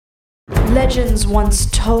Legends once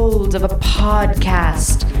told of a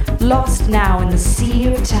podcast, lost now in the sea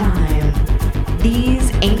of time.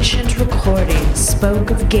 These ancient recordings spoke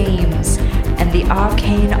of games and the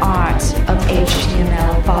arcane art of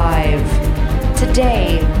HTML5.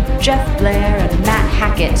 Today, Geoff Blair and Matt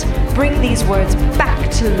Hackett bring these words back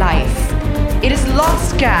to life. It is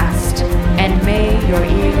Lostcast, and may your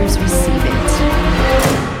ears receive it.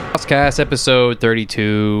 Lostcast, episode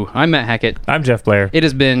 32. I'm Matt Hackett. I'm Geoff Blair. It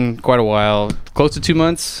has been quite a while. Close to 2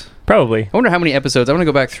 months? Probably. I wonder how many episodes. I want to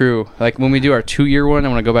go back through. Like, when we do our 2-year one, I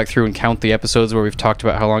want to go back through and count the episodes where we've talked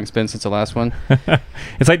about how long it's been since the last one.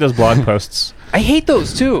 It's like those blog posts. I hate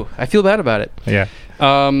those, too. I feel bad about it. Yeah.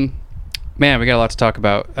 Man, we got a lot to talk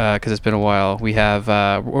about because it's been a while. We have... what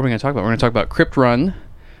are we going to talk about? We're going to talk about Crypt Run,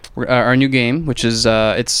 our new game, which is...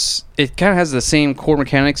 it kind of has the same core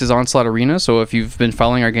mechanics as Onslaught Arena, so if you've been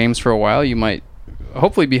following our games for a while, you might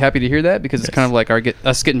hopefully be happy to hear that, because it's kind of like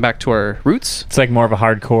us getting back to our roots. It's like more of a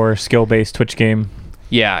hardcore, skill-based Twitch game.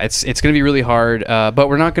 Yeah, it's going to be really hard, but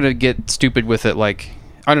we're not going to get stupid with it. Like,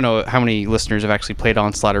 I don't know how many listeners have actually played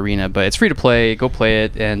Onslaught Arena, but it's free to play. Go play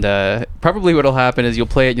it, and probably what'll happen is you'll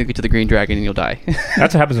play it, and you'll get to the Green Dragon, and you'll die.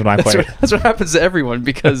 That's what happens when I play. That's what happens to everyone,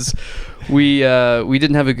 because we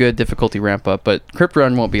didn't have a good difficulty ramp up, but Crypt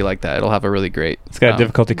Run won't be like that. It'll have a really great... It's got a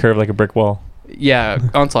difficulty curve like a brick wall. Yeah,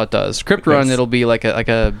 Onslaught does. Crypt Run, it'll be like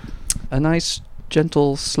a nice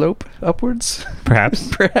gentle slope upwards.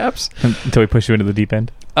 Perhaps. Until we push you into the deep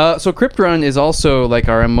end. So Crypt Run is also like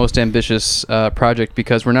our most ambitious project,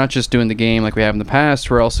 because we're not just doing the game like we have in the past.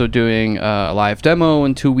 We're also doing a live demo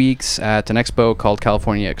in 2 weeks at an expo called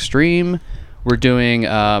California Extreme. We're doing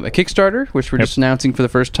a Kickstarter, which we're just announcing for the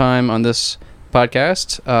first time on this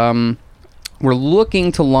podcast. We're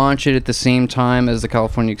looking to launch it at the same time as the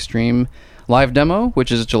California Extreme live demo,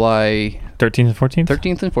 which is July 13th and 14th?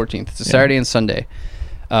 13th and 14th. It's a Saturday and Sunday.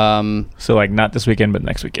 So like not this weekend, but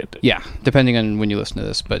next weekend. Yeah, depending on when you listen to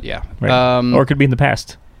this, but yeah. Right. Or it could be in the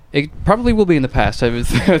past. It probably will be in the past. I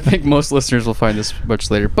think most listeners will find this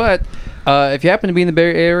much later. But if you happen to be in the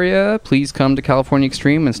Bay Area, please come to California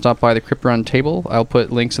Extreme and stop by the Crypt Run table. I'll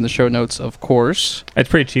put links in the show notes, of course. It's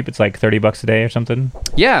pretty cheap. It's like $30 a day or something.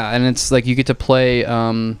 Yeah, and it's like you get to play...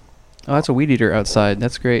 oh, that's a weed eater outside.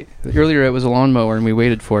 That's great. Earlier it was a lawnmower and we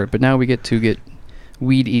waited for it, but now we get to get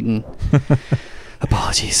weed eaten.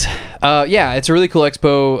 Apologies. Yeah, it's a really cool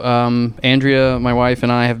expo. Andrea, my wife,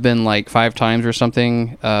 and I have been like 5 times or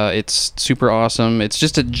something. It's super awesome. It's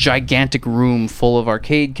just a gigantic room full of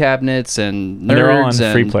arcade cabinets and nerds. And they're all on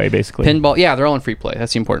free play, basically. Pinball. Yeah, they're all on free play.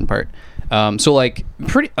 That's the important part. So like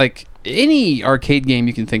any arcade game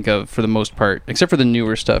you can think of, for the most part, except for the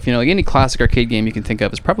newer stuff, like any classic arcade game you can think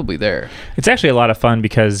of is probably there. It's actually a lot of fun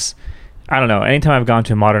because, I don't know, anytime I've gone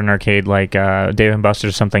to a modern arcade like Dave & Buster's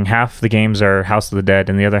or something, half the games are House of the Dead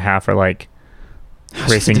and the other half are like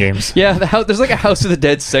racing games. Yeah, there's like a House of the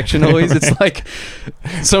Dead section always. It's like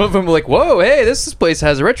some of them are like, whoa, hey, this place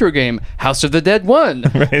has a retro game, House of the Dead 1.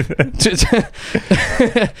 Right.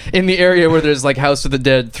 In the area where there's like House of the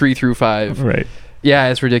Dead 3 through 5. Right. Yeah,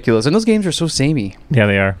 it's ridiculous. And those games are so samey. Yeah,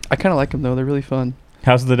 they are. I kind of like them, though. They're really fun.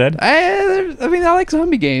 House of the Dead? I mean, I like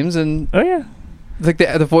zombie games. And oh, yeah. Like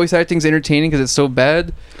the voice acting's entertaining because it's so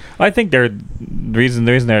bad. I think the reason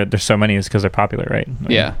there's so many is because they're popular, right? I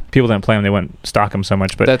mean, yeah. People didn't play them. They wouldn't stock them so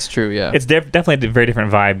much. But that's true, yeah. It's definitely a very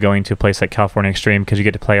different vibe going to a place like California Extreme, because you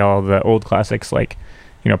get to play all the old classics like,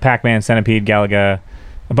 Pac-Man, Centipede, Galaga,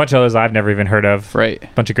 a bunch of others I've never even heard of. Right. A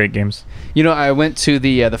bunch of great games. I went to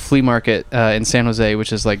the flea market in San Jose,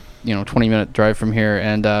 which is like 20-minute drive from here,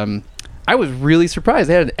 and I was really surprised.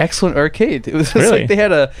 They had an excellent arcade. It was really? Like they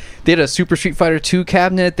had a Super Street Fighter 2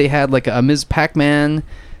 cabinet. They had like a Ms. Pac-Man.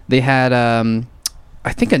 They had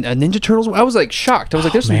I think a Ninja Turtles. I was like shocked. I was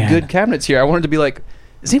like, there's some good cabinets here. I wanted to be like,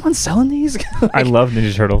 is anyone selling these? Like, I love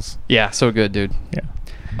Ninja Turtles. Yeah, so good, dude. Yeah.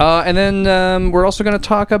 And then we're also going to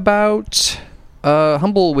talk about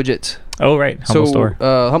Humble Widget. Oh, right. Humble Store.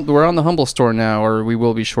 We're on the Humble Store now, or we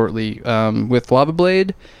will be shortly, with Lava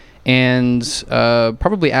Blade. And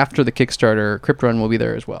probably after the Kickstarter, Crypt Run will be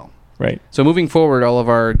there as well. Right. So moving forward, all of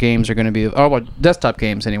our games are going to be... desktop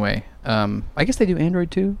games anyway. I guess they do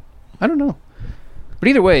Android too? I don't know. But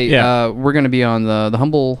either way, we're going to be on the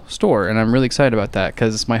Humble Store, and I'm really excited about that,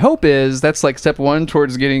 because my hope is that's like step 1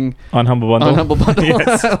 towards getting... On Humble Bundle? On Humble Bundle.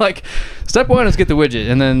 Yes. Like, step 1 is get the widget,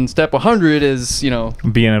 and then step 100 is,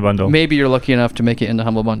 be in a bundle. Maybe you're lucky enough to make it into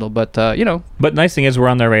Humble Bundle, but, But nice thing is we're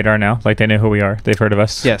on their radar now. Like, they know who we are. They've heard of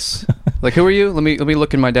us. Yes. Like, who are you? Let me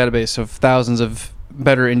look in my database of thousands of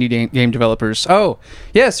better indie game developers. Oh,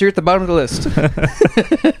 yes, you're at the bottom of the list.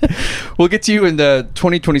 We'll get to you in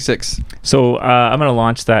 2026. So I'm going to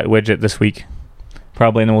launch that widget this week.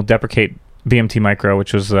 probably, and then we'll deprecate BMT Micro,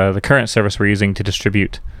 which was the current service we're using to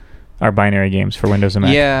distribute our binary games for Windows and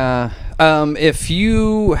Mac. Yeah. If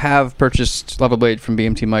you have purchased Lava Blade from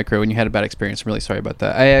BMT Micro and you had a bad experience, I'm really sorry about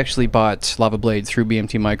that. I actually bought Lava Blade through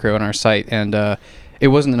BMT Micro on our site, and it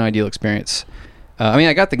wasn't an ideal experience. I mean,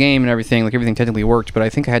 I got the game and everything, like everything technically worked, but I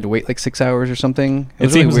think I had to wait like 6 hours or something. It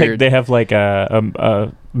seems really weird. Like they have like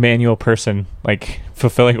a manual person like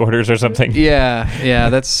fulfilling orders or something. Yeah,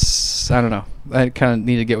 that's, I don't know. I kind of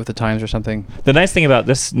need to get with the times or something. The nice thing about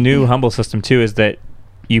this new Humble system too is that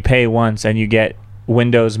you pay once and you get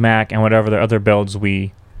Windows, Mac, and whatever the other builds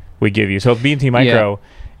we give you. So with BMT Micro,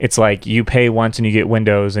 it's like you pay once and you get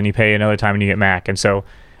Windows, and you pay another time and you get Mac. And so,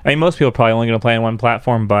 I mean, most people are probably only going to play on one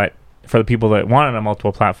platform, but for the people that want it on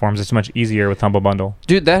multiple platforms, it's much easier with Humble Bundle.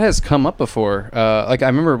 Dude, that has come up before. Like, I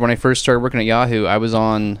remember when I first started working at Yahoo, I was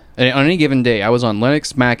on any given day, I was on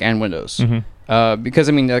Linux, Mac, and Windows. Mm-hmm. Because,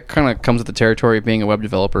 I mean, that kind of comes with the territory of being a web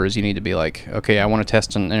developer, is you need to be like, okay, I want to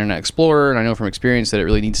test on Internet Explorer, and I know from experience that it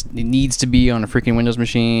really needs to be on a freaking Windows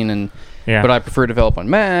machine, but I prefer to develop on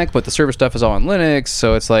Mac, but the server stuff is all on Linux,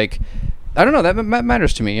 so it's like, I don't know, that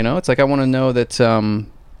matters to me, you know? It's like I want to know that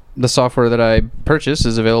the software that I purchase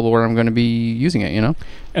is available where I'm going to be using it, you know?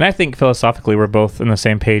 And I think philosophically we're both on the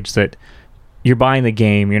same page that you're buying the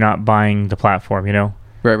game, you're not buying the platform, you know?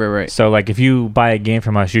 Right. So, like, if you buy a game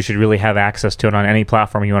from us, you should really have access to it on any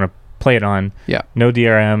platform you want to play it on. Yeah. No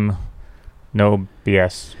DRM, no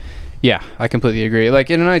BS. Yeah, I completely agree.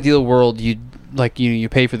 Like, in an ideal world, you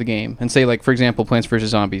pay for the game. And say, like, for example, Plants vs.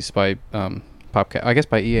 Zombies by Popcat. I guess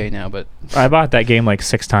by EA now, but I bought that game like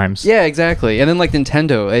 6 times. Yeah, exactly. And then like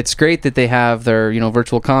Nintendo, it's great that they have their, you know,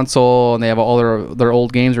 virtual console and they have all their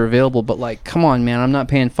old games are available, but like, come on, man, I'm not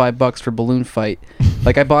paying $5 for Balloon Fight.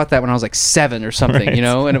 Like, I bought that when I was like 7 or something, right. You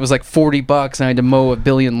know, and it was like $40 and I had to mow a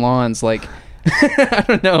billion lawns. Like, I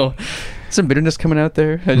don't know. Some bitterness coming out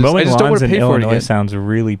there. Mowing lawns don't want to pay in for Illinois sounds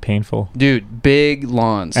really painful. Dude, big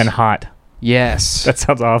lawns. And hot. Yes. That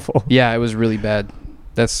sounds awful. Yeah, it was really bad.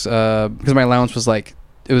 That's because my allowance was like,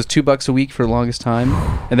 it was $2 a week for the longest time,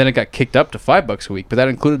 and then it got kicked up to $5 a week, but that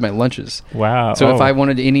included my lunches. Wow. So if I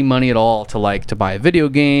wanted any money at all to buy a video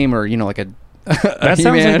game or, you know, like a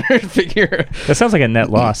He-Man figure. That sounds like a net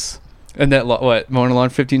loss. A net what? Mowing a lawn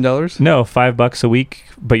 $15? No, $5 a week,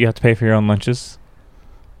 but you have to pay for your own lunches.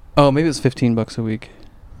 Oh, maybe it was $15 a week.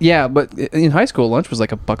 Yeah, but in high school, lunch was like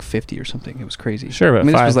 $1.50 or something. It was crazy. Sure, but I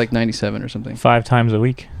mean, this was like 97 or something. 5 times a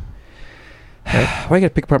week. Right? Why you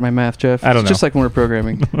gotta pick apart my math, Jeff? I don't know. It's just like when we're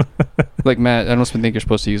programming. Like, Matt, I don't think you're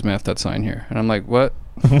supposed to use math.sign here. And I'm like, what?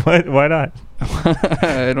 What? Why not?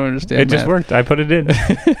 I don't understand. It just worked. I put it in.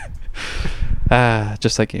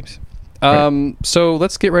 Just like games. So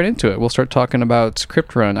let's get right into it. We'll start talking about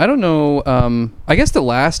Crypt Run. I don't know. I guess the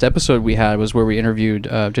last episode we had was where we interviewed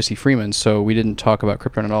Jesse Freeman, so we didn't talk about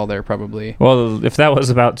Crypt Run at all there, probably. Well, if that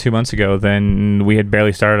was about 2 months ago, then we had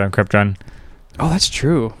barely started on Crypt Run. Oh, that's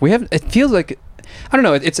true. We have. It feels like, I don't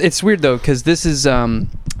know. It's weird though, because this is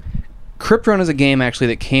Crypt Run is a game actually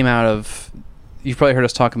that came out of. You've probably heard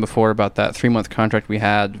us talking before about that 3-month contract we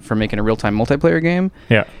had for making a real-time multiplayer game.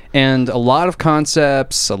 Yeah. And a lot of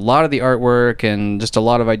concepts, a lot of the artwork, and just a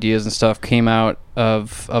lot of ideas and stuff came out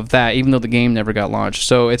of that, even though the game never got launched.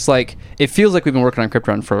 So it's like, it feels like we've been working on Crypt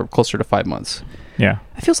Run for closer to 5 months. Yeah.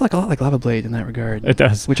 It feels like a lot like Lava Blade in that regard. It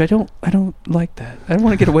does. Which I don't like that. I don't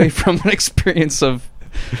want to get away from an experience of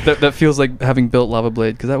that feels like having built Lava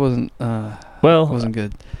Blade, because that wasn't wasn't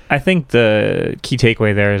good. I think the key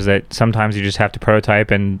takeaway there is that sometimes you just have to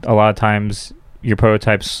prototype, and a lot of times your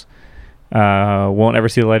prototypes won't ever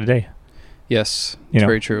see the light of day. Yes, it's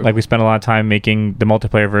very true. Like, we spent a lot of time making the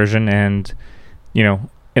multiplayer version, and, you know,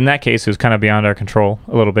 in that case, it was kind of beyond our control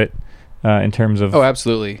a little bit in terms of... Oh,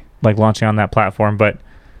 absolutely. Like, launching on that platform, but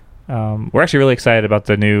we're actually really excited about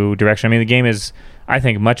the new direction. I mean, the game is, I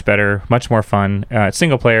think, much better, much more fun. It's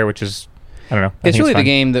single player, which is, I don't know. It's really the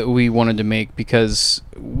game that we wanted to make, because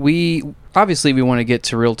we want to get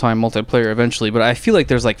to real-time multiplayer eventually, but I feel like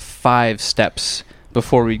there's like 5 steps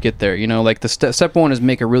before we get there. You know, like the step 1 is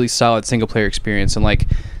make a really solid single-player experience, and like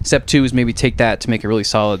step 2 is maybe take that to make a really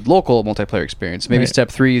solid local multiplayer experience. Maybe step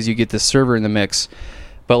 3 is you get this server in the mix,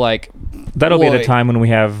 but like... That'll be at a time when we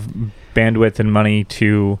have bandwidth and money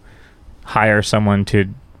to hire someone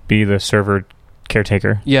to be the server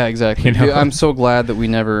caretaker. Yeah, exactly. You know? Dude, I'm so glad that we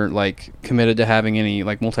never like committed to having any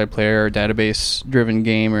like multiplayer database driven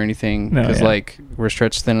game or anything, because like we're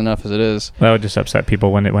stretched thin enough as it is. That would just upset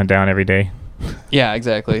people when it went down every day. Yeah,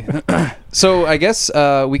 exactly. So I guess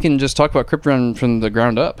we can just talk about Crypt Run from the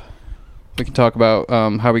ground up. We can talk about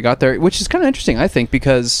how we got there, which is kind of interesting, I think,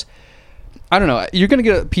 because I don't know, you're going to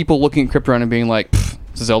get people looking at Crypt Run and being like,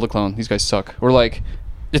 it's a Zelda clone. These guys suck. Or like,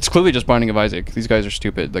 it's clearly just Binding of Isaac. These guys are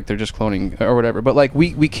stupid. Like, they're just cloning or whatever. But like,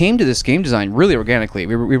 we came to this game design really organically.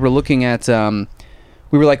 We were looking at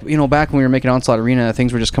we were like, back when we were making Onslaught Arena,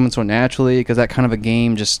 things were just coming so naturally because that kind of a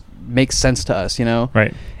game just makes sense to us,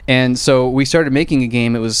 Right. And so we started making a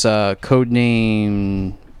game. It was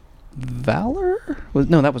codename Valor?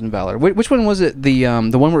 No, that wasn't Valor. Which one was it? The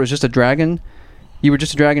one where it was just a dragon? You were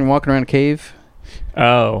just a dragon walking around a cave?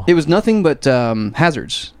 Oh. It was nothing but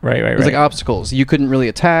hazards. Right. It was like obstacles. You couldn't really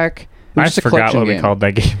attack. It was I just a forgot what game. we called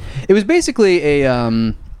that game. It was basically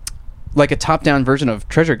a like a top-down version of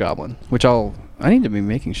Treasure Goblin, which I need to be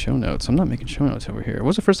making show notes. I'm not making show notes over here. What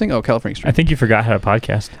was the first thing? Oh, California Street. I think you forgot how to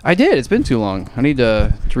podcast. I did. It's been too long. I need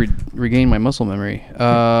to regain my muscle memory.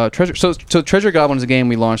 Treasure. So Treasure Goblin is a game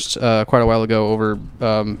we launched quite a while ago over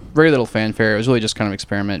very little fanfare. It was really just kind of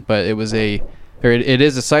experiment, but it is a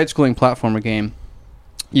side-scrolling platformer game.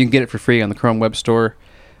 You can get it for free on the Chrome Web Store,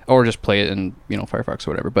 or just play it in Firefox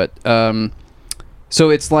or whatever. But so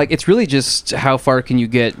it's really just how far can you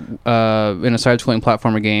get in a side-scrolling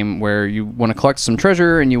platformer game where you want to collect some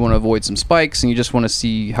treasure and you want to avoid some spikes and you just want to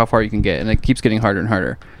see how far you can get, and it keeps getting harder and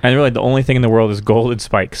harder. And really, the only thing in the world is golden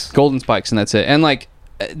spikes. Golden spikes, and that's it. And like,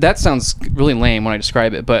 that sounds really lame when I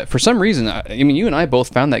describe it, but for some reason, I mean, you and I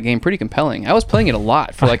both found that game pretty compelling. I was playing it a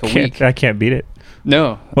lot for like a week. I can't beat it.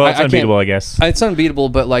 No. Well, it's unbeatable, I guess. It's unbeatable,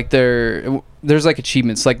 but like there's like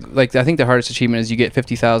achievements. Like I think the hardest achievement is you get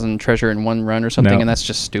 50,000 treasure in one run or something, and that's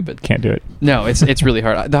just stupid. Can't do it. No, it's really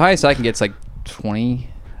hard. The highest I can get is like 20.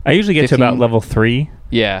 I usually get 15. to about level 3.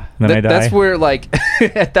 Yeah. Then I die. That's where like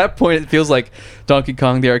at that point it feels like Donkey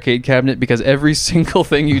Kong the arcade cabinet, because every single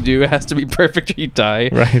thing you do has to be perfect or you die.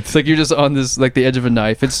 Right. It's like you're just on this like the edge of a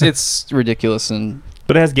knife. It's ridiculous and.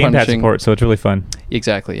 But it has gamepad punishing. support, so it's really fun.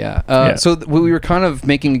 Exactly, yeah. So we were kind of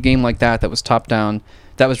making a game like that was top down.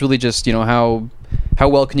 That was really just how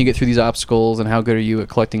well can you get through these obstacles and how good are you at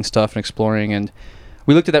collecting stuff and exploring. And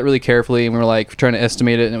we looked at that really carefully, and we were like trying to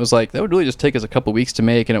estimate it, and it was like that would really just take us a couple weeks to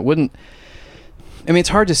make, and it wouldn't. I mean, it's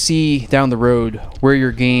hard to see down the road where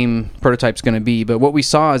your game prototype's going to be, but what we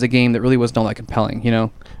saw is a game that really wasn't all that compelling,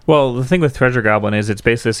 Well, the thing with Treasure Goblin is it's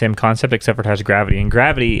basically the same concept, except for it has gravity. And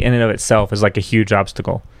gravity, in and of itself, is like a huge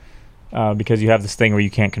obstacle because you have this thing where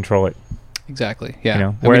you can't control it. Exactly,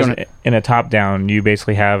 yeah. Whereas in a top-down, you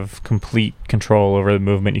basically have complete control over the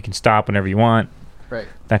movement. You can stop whenever you want. Right.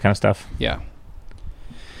 That kind of stuff. Yeah.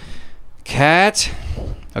 Cat.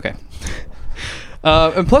 Okay.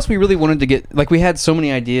 And plus, we really wanted to get we had so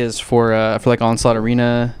many ideas for like Onslaught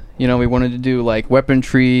Arena. We wanted to do like weapon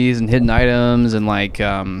trees and hidden items and like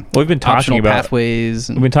we've been talking about pathways.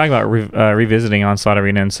 We've been talking about revisiting Onslaught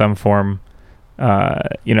Arena in some form.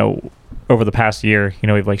 Over the past year,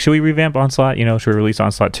 we've like, should we revamp Onslaught? Should we release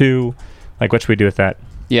Onslaught 2? Like, what should we do with that?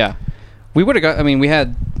 Yeah, we would have got. I mean, we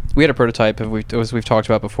had a prototype as we've talked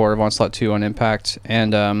about before of Onslaught 2 on Impact,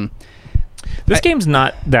 and this game's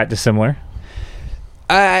not that dissimilar.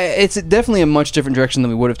 It's definitely a much different direction than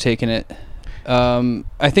we would have taken it.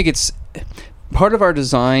 I think it's part of our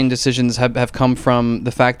design decisions have come from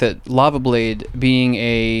the fact that Lava Blade being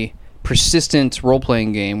a persistent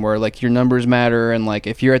role-playing game where like your numbers matter, and like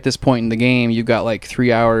if you're at this point in the game you've got like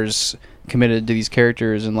 3 hours committed to these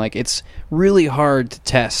characters, and like it's really hard to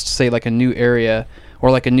test say like a new area or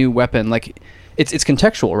like a new weapon. Like it's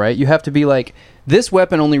contextual, right? You have to be like, this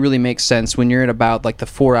weapon only really makes sense when you're at about like the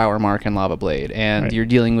 4 hour mark in Lava Blade, and right. You're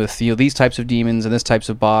dealing with these types of demons and this types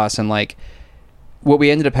of boss, and like what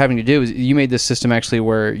we ended up having to do is you made this system actually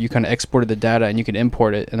where you kind of exported the data and you could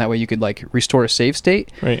import it, and that way you could like restore a save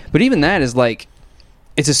state. Right. But even that is like,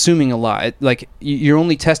 it's assuming a lot. Like you're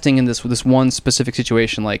only testing in this one specific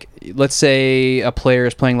situation. Like let's say a player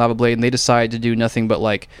is playing Lava Blade and they decide to do nothing but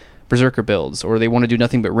like Berserker builds, or they want to do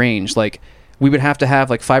nothing but range. Like we would have to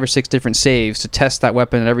have like 5 or 6 different saves to test that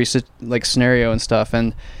weapon in every like scenario and stuff.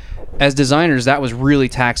 And as designers, that was really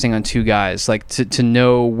taxing on 2 guys, like to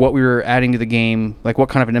know what we were adding to the game, like what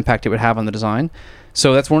kind of an impact it would have on the design.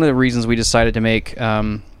 So that's one of the reasons we decided to make,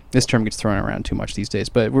 this term gets thrown around too much these days,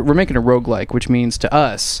 but we're making a roguelike, which means to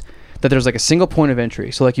us that there's like a single point of entry.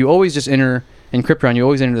 So like you always just enter, in Crypt Run, you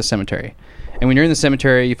always enter the cemetery. And when you're in the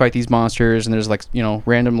cemetery, you fight these monsters, and there's like,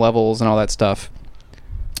 random levels and all that stuff.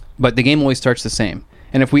 But the game always starts the same.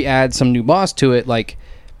 And if we add some new boss to it, like,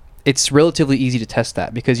 it's relatively easy to test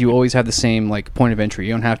that because you always have the same like point of entry.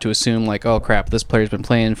 You don't have to assume like, oh crap, this player's been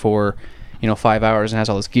playing for 5 hours and has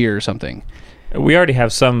all this gear or something. We already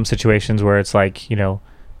have some situations where it's like,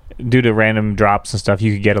 due to random drops and stuff,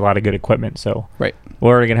 you could get a lot of good equipment. So right,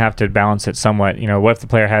 we're already gonna have to balance it somewhat. What if the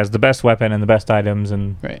player has the best weapon and the best items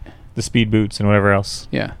and right, the speed boots and whatever else?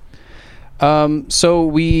 Yeah. So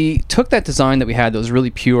we took that design that we had that was really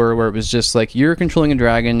pure, where it was just like you're controlling a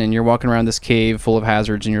dragon and you're walking around this cave full of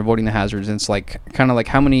hazards and you're avoiding the hazards, and it's like kind of like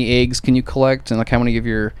how many eggs can you collect and like how many of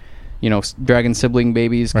your dragon sibling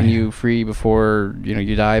babies can you free before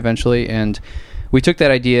you die eventually. And we took that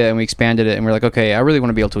idea and we expanded it, and we're like, okay, I really want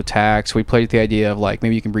to be able to attack, so we played with the idea of like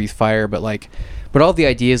maybe you can breathe fire, but all the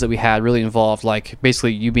ideas that we had really involved like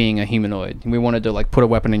basically you being a humanoid, and we wanted to like put a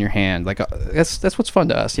weapon in your hand. Like that's what's fun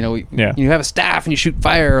to us. You have a staff and you shoot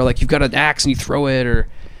fire, or like you've got an axe and you throw it, or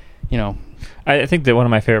I think that one of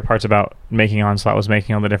my favorite parts about making Onslaught was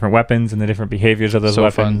making all the different weapons and the different behaviors of those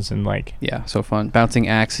weapons. Fun. And like so fun bouncing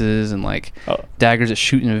axes and like daggers that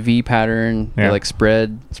shoot in a V pattern. They like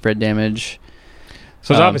spread damage.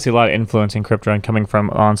 So there's obviously a lot of influence in Crypt Run coming from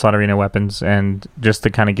Onslaught Arena weapons and just the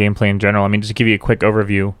kind of gameplay in general. I mean, just to give you a quick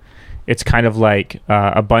overview, it's kind of like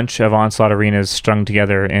a bunch of Onslaught Arenas strung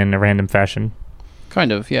together in a random fashion.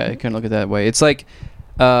 Kind of, yeah. You can look at it that way. It's like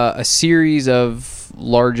a series of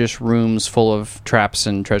largest rooms full of traps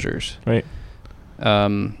and treasures. Right.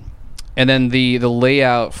 And then the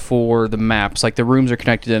layout for the maps, like the rooms are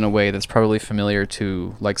connected in a way that's probably familiar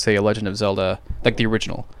to, like, say, a Legend of Zelda, like the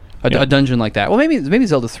original. A dungeon like that. Well, maybe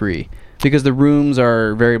Zelda 3, because the rooms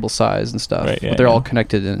are variable size and stuff, but they're all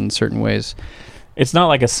connected in certain ways. It's not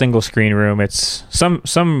like a single screen room. It's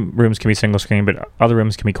some rooms can be single screen, but other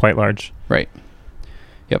rooms can be quite large. Right.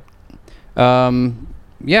 Yep. I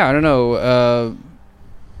don't know.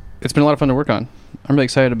 It's been a lot of fun to work on. I'm really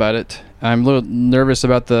excited about it. I'm a little nervous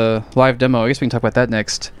about the live demo. I guess we can talk about that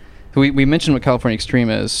next. We mentioned what California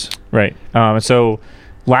Extreme is. Right. So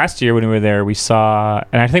last year when we were there, we saw,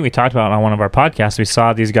 and I think we talked about it on one of our podcasts, we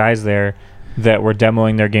saw these guys there that were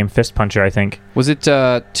demoing their game Fist Puncher, I think. Was it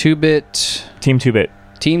 2-bit? Team 2-bit.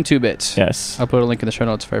 Team 2-bit. Yes. I'll put a link in the show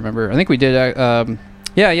notes if I remember. I think we did. We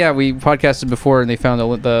podcasted before, and they found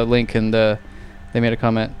the link, and they made a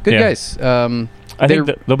comment. Good guys. I think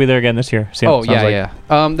they'll be there again this year.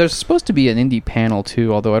 There's supposed to be an indie panel,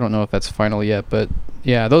 too, although I don't know if that's final yet, but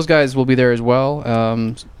yeah, those guys will be there as well.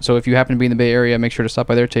 So if you happen to be in the Bay Area, make sure to stop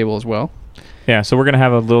by their table as well. Yeah, so we're going to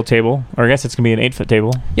have a little table, or I guess it's going to be an 8-foot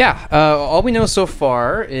table. Yeah, all we know so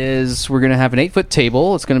far is we're going to have an 8-foot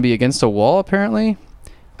table. It's going to be against a wall, apparently.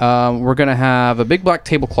 We're going to have a big black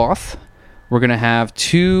tablecloth. We're going to have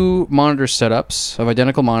 2 monitor setups of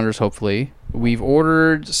identical monitors, hopefully. We've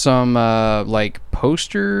ordered some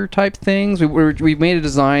poster type things. We've made a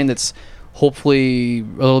design that's hopefully a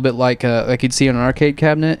little bit like you'd see on an arcade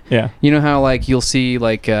cabinet. Yeah. You know how like you'll see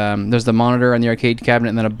like there's the monitor on the arcade cabinet,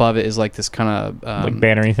 and then above it is like this kind of like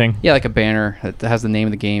banner-y thing. Yeah, like a banner that has the name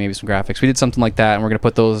of the game, maybe some graphics. We did something like that, and we're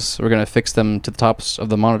gonna fix them to the tops of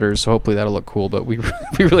the monitors. So hopefully that'll look cool. But we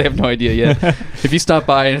really have no idea yet. If you stop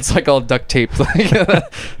by and it's like all duct taped,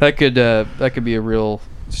 that could be a real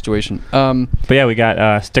situation. But yeah, we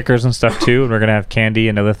got stickers and stuff too, and we're gonna have candy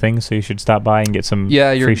and other things, so you should stop by and get some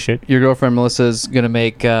free shit. Your girlfriend Melissa's gonna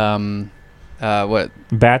make what?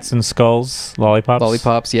 Bats and skulls,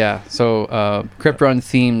 lollipops. Yeah. So Crypt Run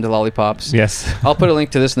themed lollipops. Yes. I'll put a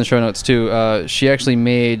link to this in the show notes too. She actually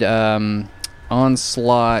made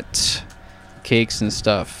Onslaught cakes and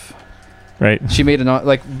stuff. Right. She made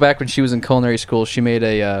back when she was in culinary school. She made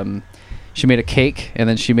a cake, and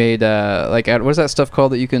then she made what is that stuff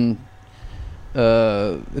called that you can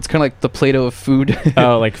it's kind of like the Play-Doh of food.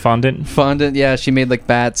 Oh, like fondant. Yeah, she made like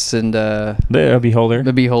bats and the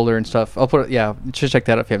beholder and stuff. I'll put it, just check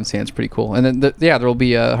that out if you haven't seen it. It's pretty cool. And then there will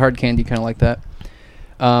be hard candy kind of like that.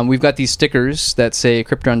 We've got these stickers that say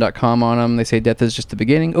cryptrun.com on them. They say death is just the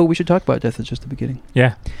beginning. Oh, we should talk about death is just the beginning.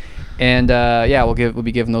 Yeah. And we'll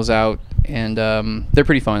be giving those out, and they're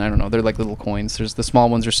pretty fun. I don't know, they're like little coins. There's the small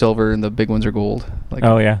ones are silver and the big ones are gold.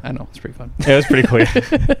 Oh yeah, I know, it's pretty fun. Yeah, it was pretty cool.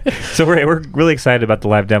 So we're really excited about the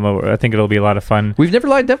live demo. I think it'll be a lot of fun. We've never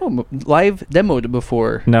live demoed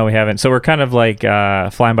before. No, we haven't. So we're kind of like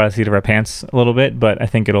flying by the seat of our pants a little bit, but I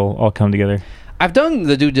think it'll all come together. I've done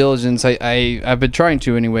the due diligence. I've been trying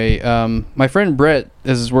to anyway. My friend Brett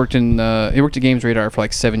has worked he worked at Games Radar for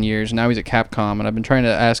like 7 years. And now he's at Capcom, and I've been trying to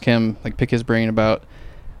ask him, like, pick his brain about,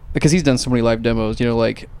 because he's done so many live demos.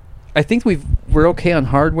 I think we're okay on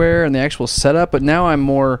hardware and the actual setup, but now I'm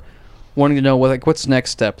more wanting to know what's the next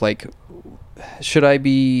step. Like, should I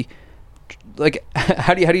be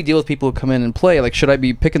how do you deal with people who come in and play? Like, should I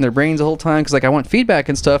be picking their brains the whole time? Because I want feedback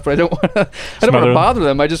and stuff, but I don't want to bother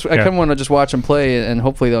them. I kind of want to just watch them play, and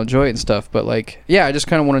hopefully they'll enjoy it and stuff. But I just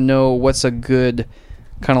kind of want to know what's a good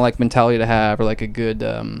kind of like mentality to have, or like a good.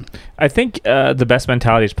 I think the best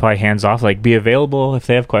mentality is probably hands off. Like, be available if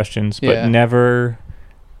they have questions, but never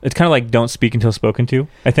It's kind of like don't speak until spoken to,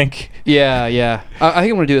 I think. Yeah. I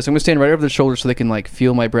think I'm gonna do this. I'm gonna stand right over their shoulder so they can like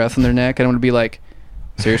feel my breath in their neck. And I'm gonna be like,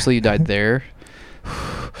 seriously, you died there?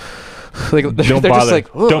 Like, don't bother.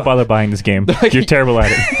 Don't bother buying this game. Like, you're terrible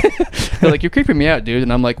at it. They're like, you're creeping me out, dude.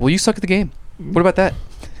 And I'm like, well, you suck at the game. What about that?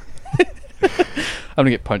 I'm gonna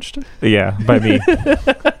get punched. Yeah, by me.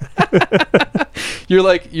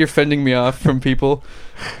 You're fending me off from people.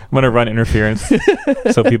 I'm gonna run interference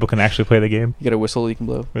so people can actually play the game. You got a whistle you can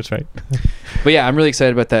blow. That's right. But yeah, I'm really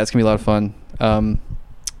excited about that. It's gonna be a lot of fun.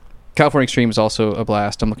 California Extreme is also a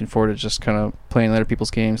blast. I'm looking forward to just kind of playing other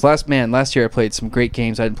people's games. Last year I played some great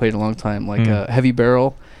games I hadn't played in a long time, like Heavy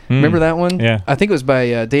Barrel. Remember that one? Yeah. I think it was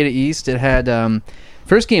by Data East. It had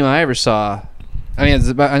first game I ever saw. I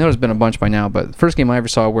mean, I know there's been a bunch by now, but the first game I ever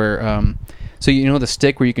saw where so you know the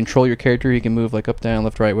stick where you control your character, you can move like up, down,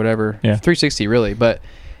 left, right, whatever. Yeah. 360 really, but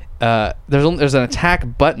there's an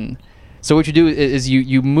attack button. So what you do is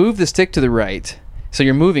you move the stick to the right, so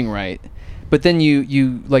you're moving right. But then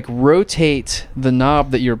you like rotate the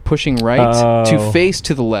knob that you're pushing right to face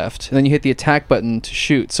to the left, and then you hit the attack button to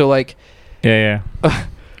shoot. So like, yeah.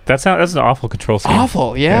 That's an awful control scheme.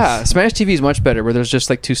 Awful, yeah. Yes. Smash TV is much better, where there's just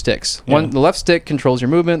like two sticks. Yeah. The left stick controls your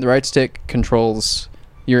movement, the right stick controls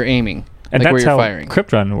your aiming, and like that's where you're how firing.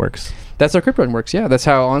 Crypt Run works. That's how Crypt Run works. Yeah, that's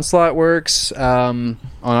how Onslaught works on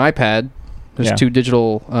iPad. There's two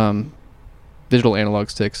digital analog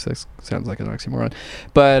sticks. That sounds like an oxymoron.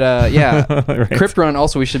 But yeah, right. Crypt Run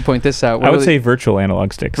also, we should point this out. I would say virtual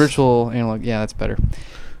analog sticks. Virtual analog, yeah, that's better.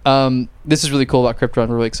 This is really cool about Crypt Run.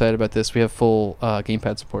 We're really excited about this. We have full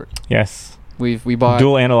gamepad support. Yes. We bought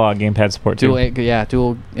dual analog gamepad support too.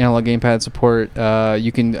 Dual analog gamepad support.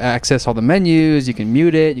 You can access all the menus. You can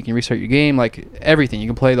mute it. You can restart your game. Like everything. You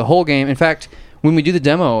can play the whole game. In fact, when we do the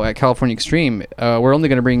demo at California Extreme, we're only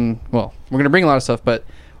going to bring. Well, we're going to bring a lot of stuff, but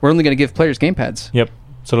we're only going to give players gamepads. Yep.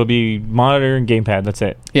 So it'll be monitor and gamepad. That's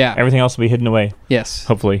it. Yeah. Everything else will be hidden away. Yes.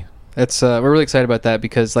 Hopefully. That's we're really excited about that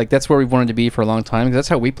because like that's where we've wanted to be for a long time. Because that's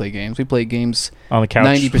how we play games. We play games on the couch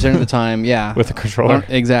 90% of the time. Yeah. With a controller.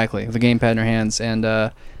 Exactly. With a gamepad in our hands, and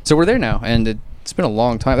so we're there now. And it's been a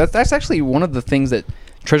long time. That's actually one of the things that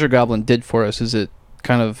Treasure Goblin did for us. Is it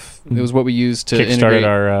was what we used to integrate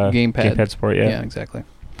our gamepad support. Yeah. Yeah. Exactly.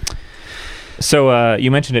 So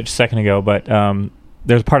you mentioned it just a second ago, but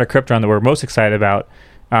there's part of Crypt Run that we're most excited about.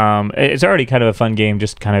 It's already kind of a fun game,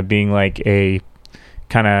 just kind of being like a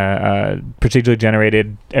kind of procedurally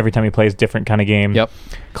generated, every time you play is different kind of game. Yep.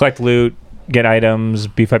 Collect loot, get items,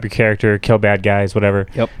 beef up your character, kill bad guys, whatever.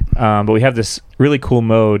 Yep. But we have this really cool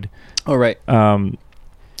mode. Oh, right.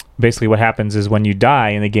 Basically what happens is when you die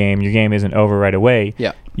in the game, your game isn't over right away.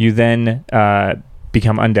 Yeah. You then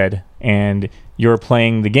become undead, and you're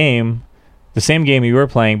playing the same game you were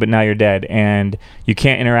playing, but now you're dead, and you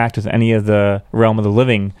can't interact with any of the realm of the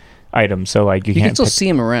living items. So like you can still see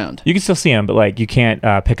them around. You can still see them, but like you can't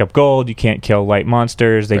pick up gold, you can't kill light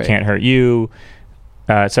monsters, they can't hurt you,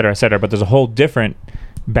 et cetera, et cetera. But there's a whole different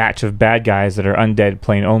batch of bad guys that are undead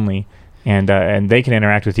plain only, and they can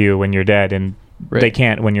interact with you when you're dead, and they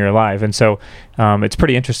can't when you're alive. And so it's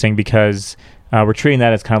pretty interesting because we're treating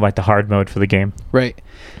that as kind of like the hard mode for the game. Right.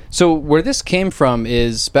 So where this came from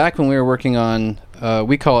is back when we were working on,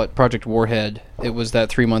 we call it Project Warhead. It was that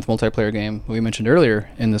 3-month multiplayer game we mentioned earlier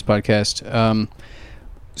in this podcast.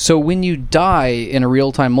 So when you die in a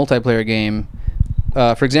real-time multiplayer game,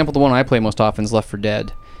 for example, the one I play most often is Left 4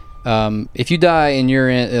 Dead. If you die and you're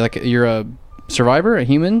a survivor, a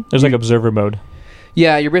human, there's like observer mode.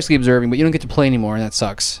 Yeah, you're basically observing, but you don't get to play anymore, and that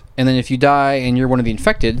sucks. And then if you die and you're one of the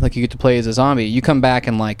infected, like you get to play as a zombie, you come back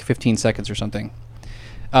in like 15 seconds or something.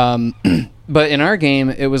 But in our game,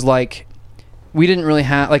 it was like we didn't really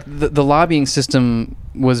have like the lobbying system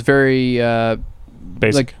was very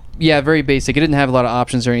basic. Very basic. It didn't have a lot of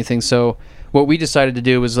options or anything. So what we decided to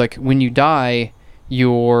do was like when you die,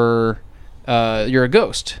 you're a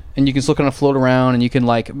ghost, and you can still kind of float around, and you can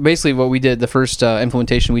like basically what we did. The first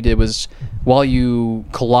implementation we did was while you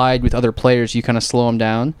collide with other players, you kind of slow them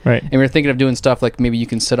down. Right. And we were thinking of doing stuff like maybe you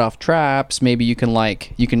can set off traps, maybe you can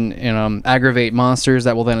aggravate monsters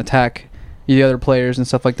that will then attack the other players and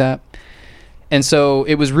stuff like that. And so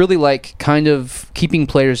it was really like kind of keeping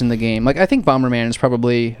players in the game. Like I think Bomberman is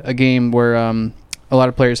probably a game where a lot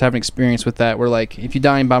of players have an experience with that, where like if you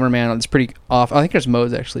die in Bomberman, it's pretty off. I think there's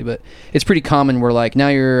modes actually, but it's pretty common where like now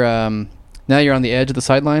you're on the edge of the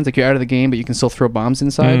sidelines, like you're out of the game, but you can still throw bombs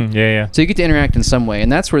inside. Yeah. So you get to interact in some way, and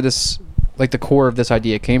that's where this like the core of this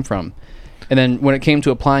idea came from. And then when it came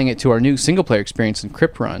to applying it to our new single player experience in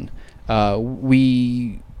Crypt Run,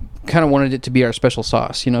 we kind of wanted it to be our special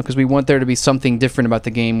sauce, because we want there to be something different about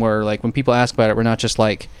the game where like when people ask about it, we're not just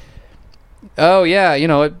like Oh yeah,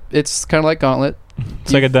 it's kind of like Gauntlet.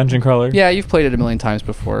 It's like a dungeon crawler. Yeah, you've played it a million times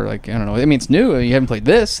before. Like, I don't know. I mean, it's new. You haven't played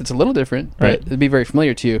this. It's a little different, but Right. it'd be very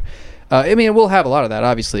familiar to you. I mean, we'll have a lot of that,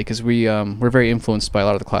 obviously, because we're very influenced by a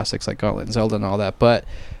lot of the classics like Gauntlet and Zelda and all that. But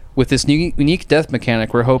with this unique death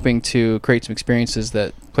mechanic, we're hoping to create some experiences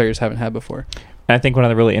that players haven't had before. And I think one of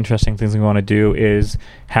the really interesting things we want to do is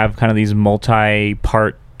have kind of these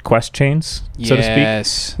multi-part quest chains, so to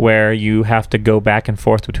speak, where you have to go back and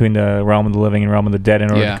forth between the realm of the living and realm of the dead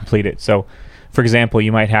in order to complete it. So, for example,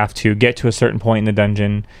 you might have to get to a certain point in the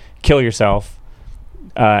dungeon, kill yourself,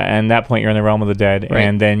 and at that point you're in the realm of the dead,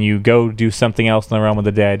 and then you go do something else in the realm of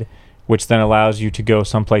the dead, which then allows you to go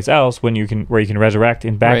someplace else where you can resurrect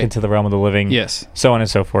and back into the realm of the living. Yes. So on and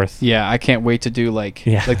so forth. Yeah, I can't wait to do like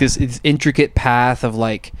this intricate path of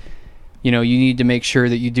like, you need to make sure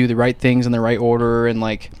that you do the right things in the right order, and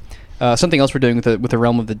like something else we're doing with the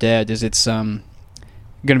realm of the dead is it's going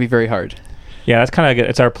to be very hard. Yeah, that's kind of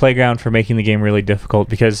it's our playground for making the game really difficult,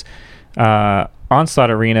 because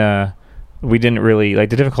Onslaught Arena, we didn't really like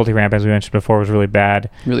the difficulty ramp, as we mentioned before, was really bad.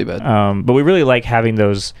 Really bad. But we really like having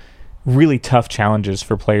those really tough challenges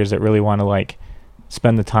for players that really want to like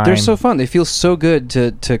spend the time. They're so fun. They feel so good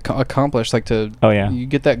to accomplish. Like you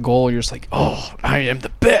get that goal, you're just like, oh, I am the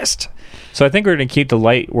best. So I think we're going to keep the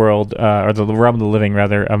light world, or the realm of the living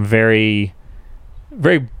rather, very,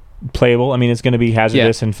 very playable. I mean, it's going to be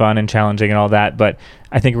hazardous and fun and challenging and all that, but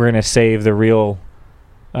I think we're going to save the real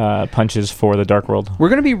punches for the dark world. We're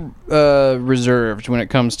going to be reserved when it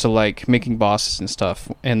comes to like making bosses and stuff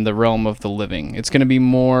in the realm of the living. It's going to be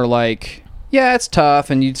more like, yeah, it's tough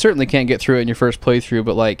and you certainly can't get through it in your first playthrough,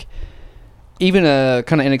 but like even a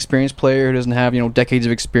kind of inexperienced player who doesn't have decades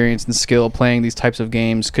of experience and skill playing these types of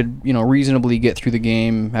games could reasonably get through the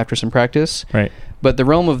game after some practice. Right. But the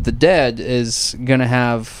realm of the dead is going to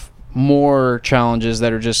have more challenges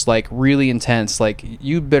that are just like really intense. Like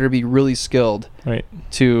you better be really skilled, right?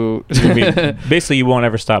 To basically, you won't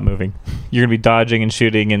ever stop moving. You're gonna be dodging and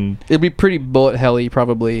shooting, and it'll be pretty bullet helly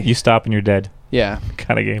probably. You stop and you're dead. Yeah,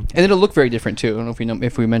 kind of game. And it'll look very different too. I don't know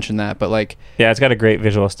if we mentioned that, but like it's got a great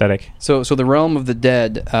visual aesthetic. So the realm of the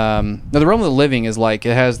dead, now the realm of the living is like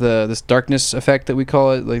it has this darkness effect that we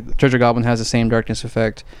call it. Like Treasure Goblin has the same darkness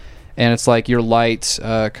effect, and it's like your light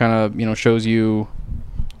kind of shows you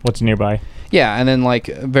what's nearby. Yeah, and then like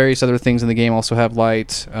various other things in the game also have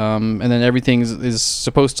light, and then everything is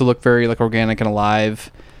supposed to look very like organic and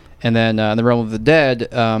alive. And then in the realm of the dead,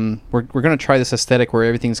 we're going to try this aesthetic where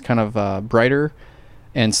everything's kind of brighter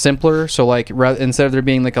and simpler. So like instead of there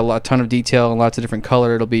being like a ton of detail and lots of different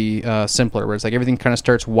color, it'll be simpler. Where it's like everything kind of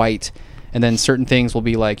starts white, and then certain things will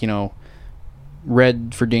be like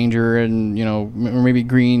red for danger, and or maybe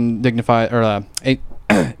green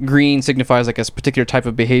green signifies like a particular type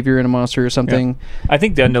of behavior in a monster or something. Yeah. I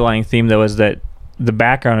think the underlying theme though is that the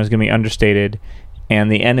background is going to be understated,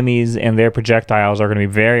 and the enemies and their projectiles are going to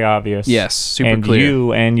be very obvious. Yes, super and clear.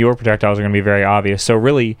 You and your projectiles are going to be very obvious. So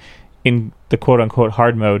really, in the quote-unquote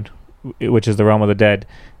hard mode, which is the realm of the dead,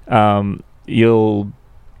 you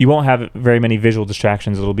won't have very many visual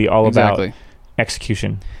distractions. It'll be all about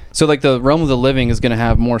execution. So like the realm of the living is going to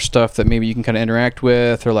have more stuff that maybe you can kind of interact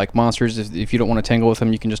with, or like monsters, if you don't want to tangle with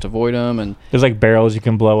them, you can just avoid them. And there's like barrels you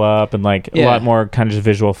can blow up, and like a lot more kind of just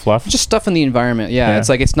visual fluff. Just stuff in the environment. Yeah, it's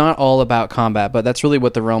like it's not all about combat, but that's really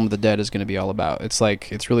what the realm of the dead is going to be all about. It's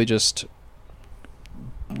like it's really just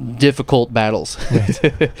difficult battles.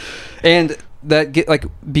 And that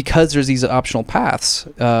because there's these optional paths,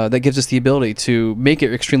 that gives us the ability to make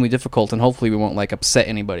it extremely difficult, and hopefully we won't like upset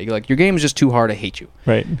anybody. Like your game is just too hard, I hate you.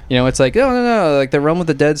 Right. It's like, oh no, like the realm of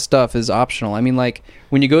the dead stuff is optional. I mean, like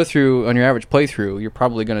when you go through on your average playthrough, you're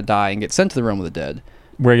probably going to die and get sent to the realm of the dead,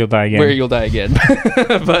 where you'll die again.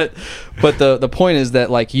 but the point is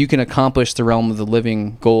that like you can accomplish the realm of the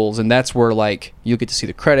living goals, and that's where like you get to see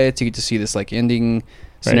the credits, you get to see this like ending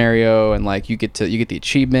scenario, and like you get the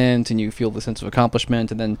achievement, and you feel the sense of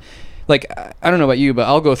accomplishment. And then like I don't know about you, but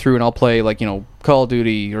I'll go through and I'll play like Call of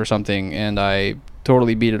Duty or something, and I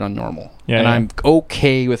totally beat it on normal, I'm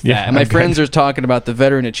okay with that. And my friends are talking about the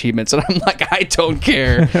veteran achievements, and I'm like, I don't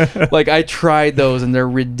care. Like I tried those, and they're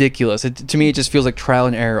ridiculous. To me, it just feels like trial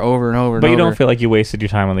and error over and over. But you don't feel like you wasted your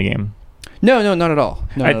time on the game? No, not at all.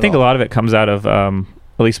 I think a lot of it comes out of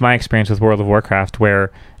at least my experience with World of Warcraft,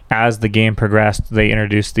 where as the game progressed, they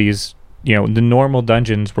introduced these, the normal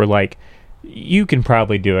dungeons were like, you can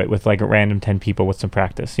probably do it with like a random 10 people with some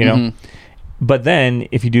practice, Mm-hmm. But then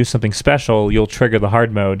if you do something special, you'll trigger the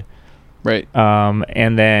hard mode. Right.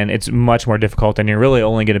 And then it's much more difficult, and you're really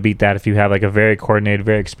only going to beat that if you have like a very coordinated,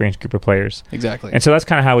 very experienced group of players. Exactly. And so that's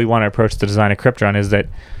kind of how we want to approach the design of Crypt Run, is that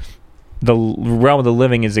the realm of the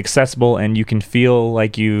living is accessible, and you can feel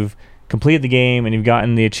like you've completed the game and you've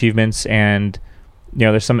gotten the achievements, and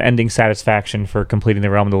there's some ending satisfaction for completing the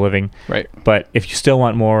realm of the living. Right. But if you still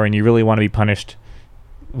want more and you really want to be punished,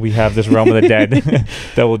 we have this realm of the dead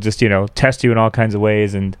that will just test you in all kinds of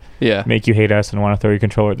ways and make you hate us and want to throw your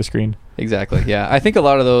controller at the screen. Exactly. Yeah, I think a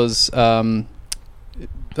lot of those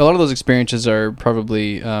experiences are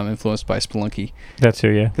probably influenced by Spelunky. That's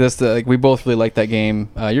true, yeah. That's we both really like that game.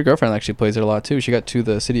 Your girlfriend actually plays it a lot too. She got to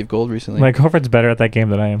the City of Gold recently. My girlfriend's better at that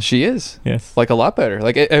game than I am. She is. Yes. Like a lot better.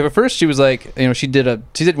 Like at first she was like, she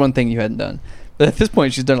did one thing you hadn't done. But at this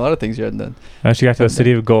point she's done a lot of things you hadn't done. She got to the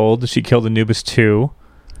City of Gold. She killed Anubis 2.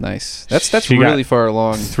 Nice. That's really far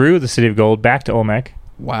along. Through the City of Gold, back to Olmec.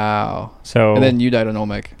 Wow. So. And then you died on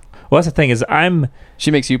Olmec. Well, that's the thing is She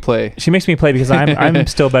makes you play. She makes me play because I'm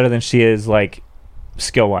still better than she is, like,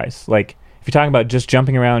 skill-wise. Like, if you're talking about just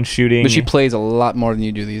jumping around, shooting. But she plays a lot more than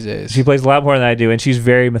you do these days. She plays a lot more than I do, and she's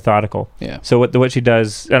very methodical. Yeah. So what she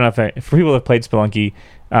does, I don't know for people that have played Spelunky,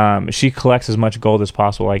 she collects as much gold as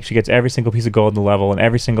possible. Like, she gets every single piece of gold in the level, and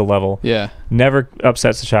every single level. Yeah. Never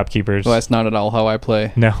upsets the shopkeepers. Well, that's not at all how I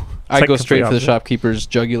play. No. I go straight for the shopkeeper's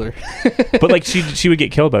jugular. But, like, she would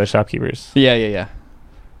get killed by the shopkeepers. Yeah.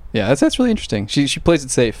 Yeah, that's really interesting. She plays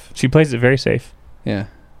it safe. She plays it very safe. Yeah.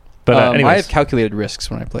 But anyways. I have calculated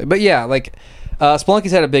risks when I play. But yeah, like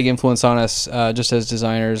Spelunky's had a big influence on us just as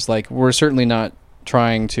designers. Like we're certainly not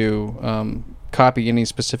trying to copy any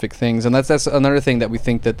specific things. And that's another thing that we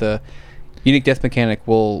think that the unique death mechanic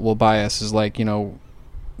will buy us is like,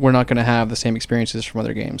 we're not going to have the same experiences from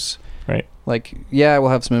other games. Right. Like, yeah, we'll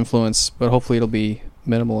have some influence, but hopefully it'll be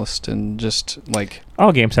minimalist and just like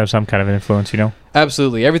all games have some kind of influence,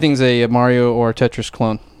 Absolutely, everything's a Mario or Tetris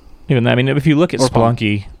clone. Even that, I mean, if you look at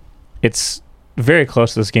Spelunky, it's very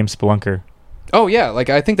close to this game Spelunker. Oh yeah, like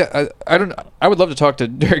I think that I would love to talk to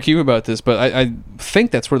Derek Hume about this, but I think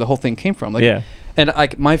that's where the whole thing came from. Like, yeah, and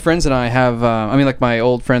like my friends and I have, like my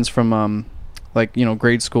old friends from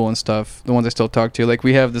grade school and stuff, the ones I still talk to. Like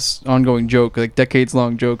we have this ongoing joke, like decades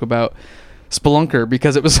long joke about Spelunker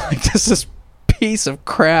because it was like this piece of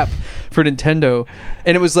crap for Nintendo,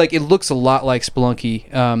 and it was like it looks a lot like Spelunky.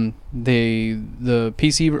 The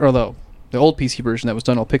PC or the old PC version that was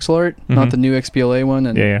done all pixel art, not the new XBLA one.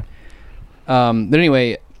 And yeah. But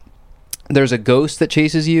anyway, there's a ghost that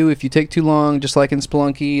chases you if you take too long, just like in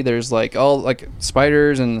Spelunky. There's like all like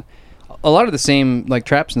spiders and a lot of the same like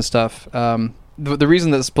traps and stuff. The reason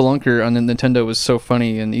that Spelunker on the Nintendo was so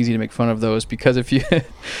funny and easy to make fun of though is because if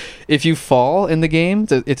you fall in the game,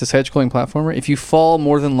 it's a side-scrolling platformer. If you fall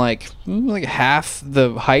more than like half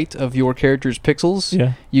the height of your character's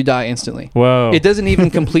pixels, you die instantly. Whoa! It doesn't even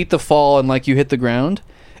complete the fall and like you hit the ground,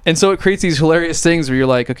 and so it creates these hilarious things where you're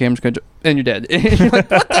like, okay, I'm just gonna, and you're dead. And you're like, what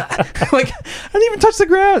the? Like I didn't even touch the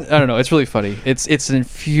ground. I don't know. It's really funny. It's an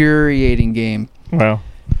infuriating game. Wow.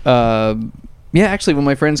 Yeah, actually, when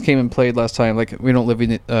my friends came and played last time, like we don't live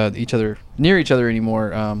in near each other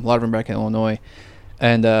anymore. A lot of them back in Illinois,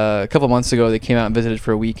 and a couple months ago they came out and visited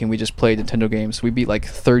for a week, and we just played Nintendo games. We beat like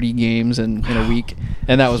 30 games in a week,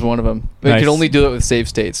 and that was one of them. We could only do it with save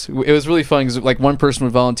states. It was really fun because like one person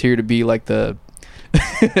would volunteer to be like the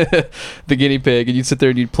the guinea pig, and you'd sit there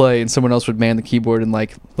and you'd play, and someone else would man the keyboard and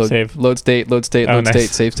like load state, load state,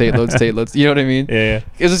 nice. save state, load state, load. You know what I mean? Yeah.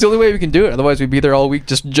 Because it's the only way we can do it. Otherwise, we'd be there all week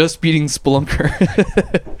just beating Spelunker,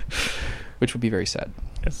 which would be very sad.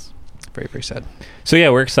 Yes, very very sad. So yeah,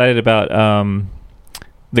 we're excited about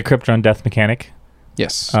the Crypt Run death mechanic.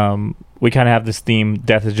 Yes. We kind of have this theme: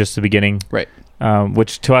 death is just the beginning, right?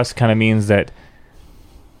 Which to us kind of means that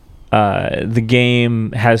the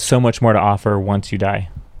game has so much more to offer once you die.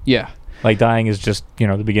 Yeah. Like dying is just,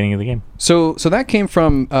 the beginning of the game. So that came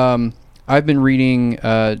from I've been reading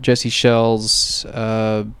Jesse Schell's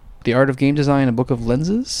The Art of Game Design, a Book of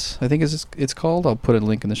Lenses, I think it's called. I'll put a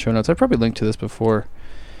link in the show notes. I probably linked to this before.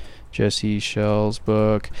 Jesse Schell's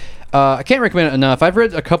book. I can't recommend it enough. I've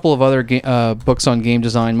read a couple of other books on game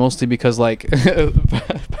design, mostly because like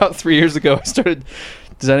about 3 years ago I started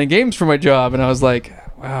designing games for my job, and I was like,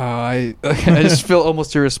 wow, I just feel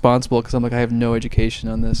almost irresponsible because I'm like, I have no education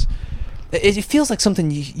on this. It feels like something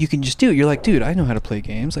you can just do. You're like, dude, I know how to play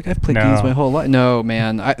games. Like I've played games my whole life. No,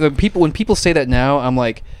 man. When people say that now, I'm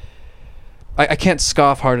like, I can't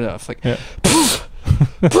scoff hard enough. Like,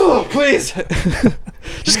 please.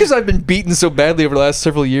 Just because I've been beaten so badly over the last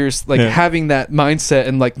several years, like having that mindset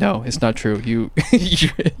and like, no, it's not true.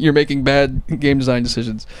 You're making bad game design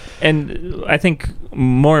decisions. And I think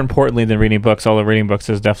more importantly than reading books, although reading books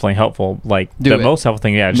is definitely helpful. Like most helpful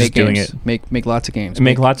thing, just doing it. Make lots of games.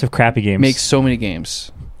 Make lots of crappy games. Make so many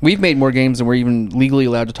games. We've made more games than we're even legally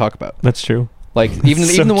allowed to talk about. That's true. Like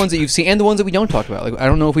even the ones that you've seen and the ones that we don't talk about. Like I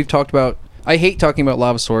don't know if we've talked about. I hate talking about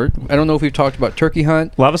Lava Sword. I don't know if we've talked about Turkey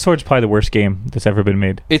Hunt. Lava Sword's probably the worst game that's ever been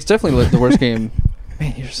made. It's definitely the worst game.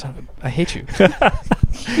 Man, you're son of a... I hate you.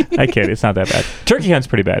 I kid. It's not that bad. Turkey Hunt's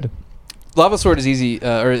pretty bad. Lava Sword is easy,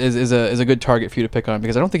 or is a good target for you to pick on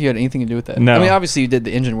because I don't think you had anything to do with that. No. I mean, obviously you did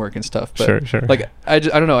the engine work and stuff. But Sure. Like I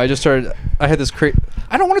don't know. I just started. I had this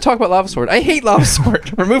I don't want to talk about Lava Sword. I hate Lava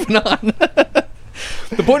Sword. We're moving on.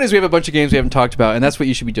 The point is we have a bunch of games we haven't talked about, and that's what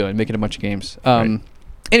you should be doing, making a bunch of games. Right.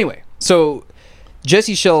 Anyway, so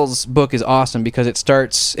Jesse Schell's book is awesome because it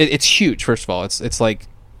starts. It's huge. First of all, it's like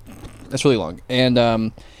it's really long,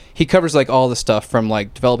 and he covers like all the stuff from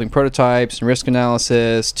like developing prototypes and risk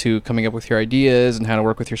analysis to coming up with your ideas and how to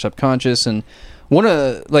work with your subconscious. And one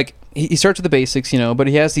of like he starts with the basics, but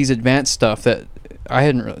he has these advanced stuff that I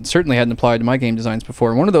certainly hadn't applied to my game designs before.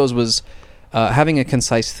 And one of those was having a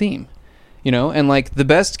concise theme, and like the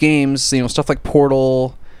best games, stuff like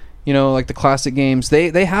Portal, like the classic games,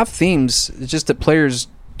 they have themes. It's just that players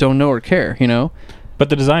don't know or care, But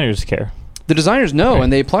the designers care. The designers know, Right.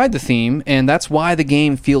 and they applied the theme, and that's why the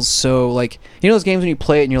game feels so like those games when you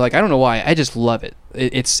play it and you're like, I don't know why, I just love it.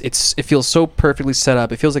 It feels so perfectly set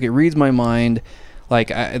up. It feels like it reads my mind. Like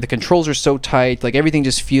the controls are so tight. Like everything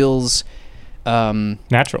just feels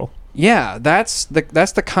Natural. Yeah, that's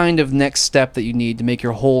the kind of next step that you need to make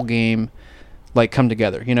your whole game like come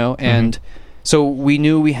together, And so we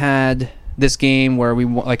knew we had this game where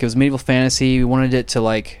it was medieval fantasy. We wanted it to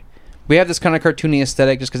like. We have this kind of cartoony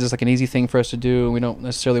aesthetic just because it's like an easy thing for us to do. We don't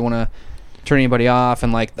necessarily want to turn anybody off,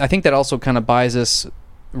 and like I think that also kind of buys us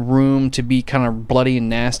room to be kind of bloody and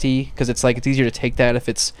nasty because it's like it's easier to take that if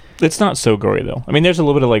it's not so gory though. I mean, there's a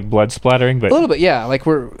little bit of like blood splattering, but a little bit, yeah. Like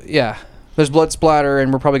there's blood splatter,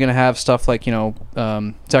 and we're probably gonna have stuff like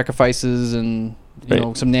sacrifices and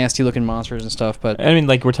some nasty looking monsters and stuff. But I mean,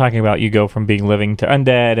 like we're talking about, you go from being living to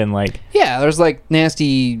undead, and like there's like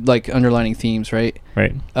nasty like underlining themes, right?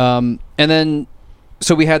 Right. And then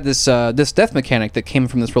so we had this death mechanic that came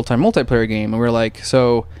from this real time multiplayer game, and we are like,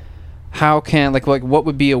 so how can like what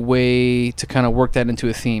would be a way to kind of work that into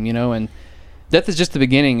a theme, And death is just the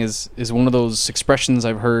beginning is one of those expressions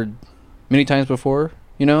I've heard many times before,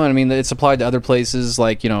 And I mean it's applied to other places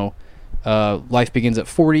like life begins at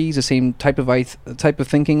 40 is the same type of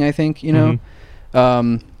thinking, I think,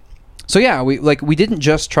 so yeah, we didn't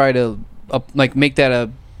just try to make that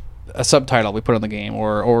a subtitle we put on the game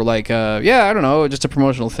or like I don't know, just a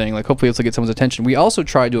promotional thing, like hopefully it'll get someone's attention. We also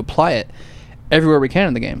tried to apply it everywhere we can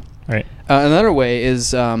in the game. Right. Another way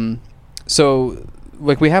is so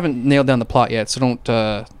like we haven't nailed down the plot yet, so don't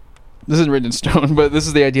this isn't written in stone, but this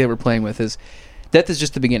is the idea we're playing with is death is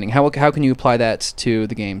just the beginning. How can you apply that to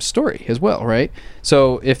the game's story as well, right?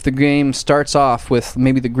 So if the game starts off with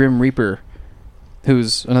maybe the Grim Reaper,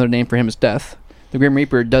 who's another name for him is Death, the Grim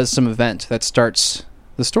Reaper does some event that starts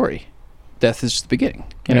the story. Death is just the beginning,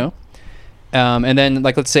 you know? And then,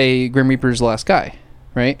 like, let's say Grim Reaper's the last guy,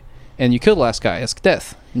 right? And you kill the last guy, that's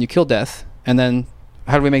Death. And you kill Death, and then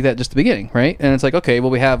how do we make that just the beginning, right? And it's like, okay,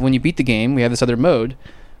 well, when you beat the game, we have this other mode,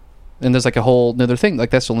 and there's like a whole another thing, like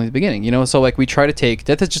that's only the beginning, So like we try to take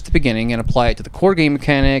death is just the beginning and apply it to the core game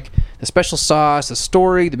mechanic, the special sauce, the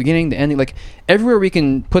story, the beginning, the ending, like everywhere we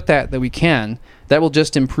can put that we can, that will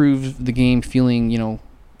just improve the game feeling,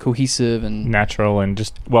 cohesive and natural and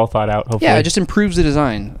just well thought out. Hopefully, yeah, it just improves the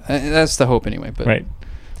design. That's the hope anyway. But right.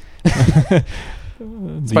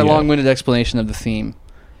 It's my long-winded explanation of the theme.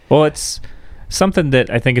 Well, it's something that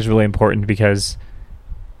I think is really important because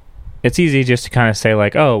it's easy just to kind of say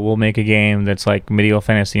like, oh, we'll make a game that's like medieval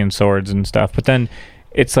fantasy and swords and stuff. But then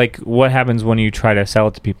it's like, what happens when you try to sell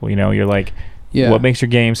it to people? You're like, what makes your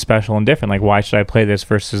game special and different? Like, why should I play this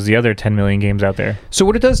versus the other 10 million games out there? So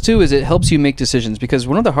what it does too is it helps you make decisions, because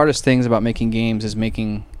one of the hardest things about making games is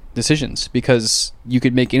making decisions, because you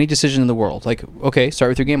could make any decision in the world. Like, okay, start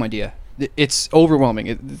with your game idea. It's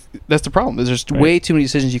overwhelming. That's the problem. There's just way too many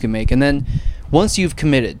decisions you can make. And then once you've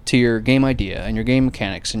committed to your game idea and your game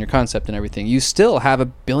mechanics and your concept and everything, you still have a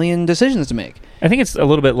billion decisions to make. I think it's a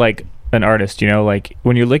little bit like an artist, like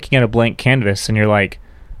when you're looking at a blank canvas and you're like,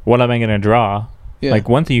 what am I going to draw? Yeah. Like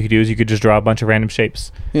one thing you could do is you could just draw a bunch of random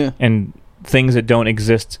shapes and things that don't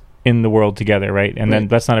exist in the world together, right? And then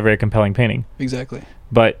that's not a very compelling painting. Exactly.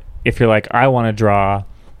 But if you're like, I want to draw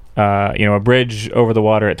a bridge over the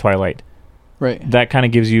water at twilight, right, that kind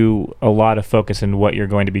of gives you a lot of focus in what you're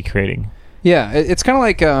going to be creating. Yeah, it's kind of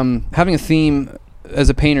like having a theme as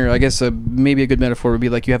a painter. I guess maybe a good metaphor would be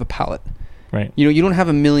like you have a palette. Right. You don't have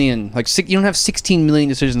a million, you don't have 16 million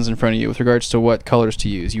decisions in front of you with regards to what colors to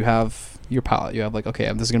use. You have your palette. You have like,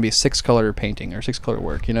 okay, this is going to be a 6-color painting or 6-color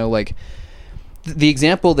work. the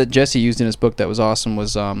example that Jesse used in his book that was awesome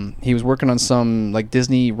was he was working on some like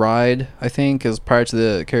Disney ride, I think, as Pirates of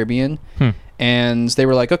the Caribbean, and they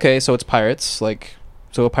were like, okay, so it's pirates, like,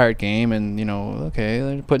 so a pirate game, and okay,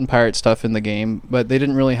 they're putting pirate stuff in the game, but they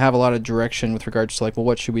didn't really have a lot of direction with regards to like, well,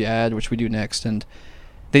 what should we add, what should we do next, and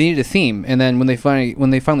they needed a theme. And then when they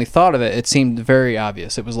finally thought of it, it seemed very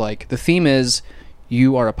obvious. It was like, the theme is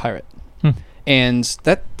you are a pirate. And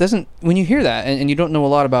that doesn't, when you hear that and you don't know a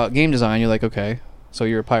lot about game design, you're like, okay, so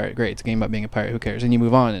you're a pirate, great, it's a game about being a pirate, who cares, and you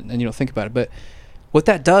move on and you don't think about it. But what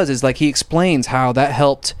that does is, like, he explains how that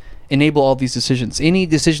helped enable all these decisions. Any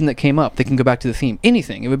decision that came up, they can go back to the theme.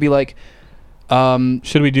 Anything. It would be like,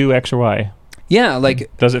 should we do X or Y? Yeah,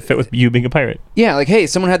 like, does it fit with you being a pirate? Yeah, like, hey,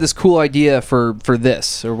 someone had this cool idea for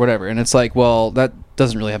this or whatever, and it's like, well, that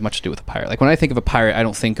doesn't really have much to do with a pirate. Like, when I think of a pirate, I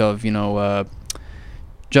don't think of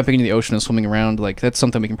jumping into the ocean and swimming around. Like, that's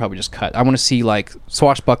something we can probably just cut. I want to see, like,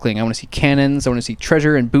 swashbuckling. I want to see cannons. I want to see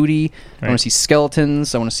treasure and booty. Right. I want to see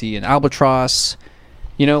skeletons. I want to see an albatross.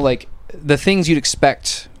 Like, the things you'd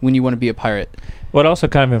expect when you want to be a pirate. Well, it also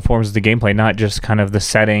kind of informs the gameplay, not just kind of the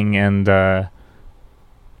setting and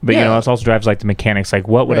but it also drives like the mechanics. Like,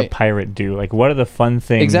 what would a pirate do? Like, what are the fun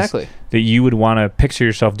things that you would want to picture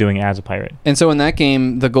yourself doing as a pirate? And so in that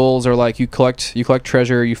game, the goals are like, you collect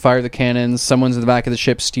treasure, you fire the cannons, someone's in the back of the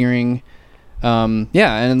ship steering.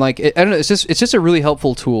 And like, I don't know, it's just a really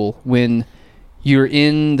helpful tool when you're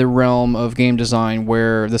in the realm of game design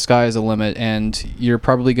where the sky is the limit and you're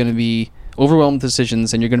probably going to be overwhelmed with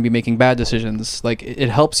decisions and you're going to be making bad decisions. Like, it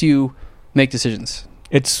helps you make decisions.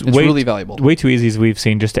 It's really valuable. Way too easy, as we've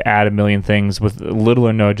seen, just to add a million things with little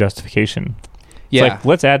or no justification. Yeah. It's like,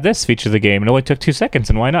 let's add this feature to the game. It only took 2 seconds,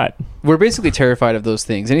 and why not? We're basically terrified of those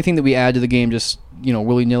things. Anything that we add to the game just,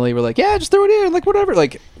 willy-nilly, we're like, yeah, just throw it in, like, whatever.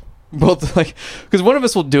 Like, both, like, because one of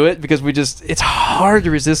us will do it because it's hard to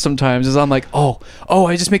resist sometimes. Is I'm like, oh,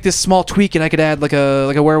 I just make this small tweak and I could add like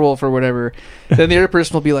a werewolf or whatever. Then the other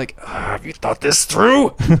person will be like, have you thought this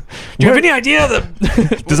through? Do you have any idea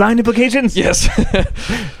the design implications? Yes.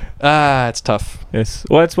 It's tough. Yes.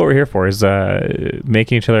 Well, that's what we're here for, is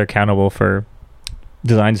making each other accountable for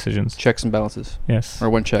design decisions. Checks and balances. Yes. Or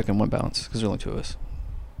one check and one balance, because there are only two of us.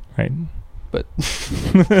 Right. But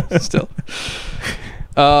still.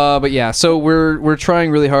 But yeah, so we're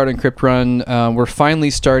trying really hard on Crypt Run. We're finally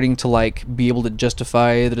starting to like be able to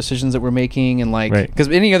justify the decisions that we're making, and like, because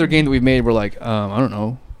any other game that we've made, we're like, I don't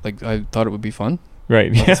know, like, I thought it would be fun.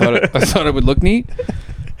 Right. I thought it would look neat.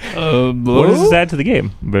 What does this add to the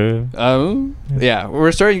game? Yeah,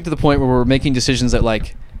 we're starting to the point where we're making decisions that,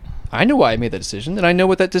 like, I know why I made that decision, and I know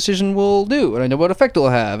what that decision will do, and I know what effect it will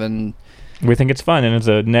have, and we think it's fun, and it's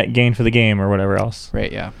a net gain for the game or whatever else.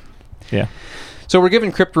 Right. Yeah. Yeah. So we're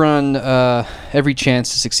giving Crypt Run every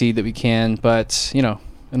chance to succeed that we can, but,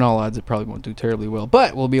 in all odds, it probably won't do terribly well.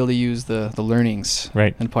 But we'll be able to use the learnings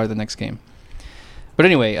and apply to the next game. But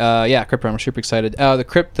anyway, Crypt Run, we're super excited. The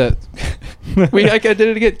Crypt that I did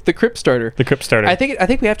it again. The Crypt Starter. The Crypt Starter. I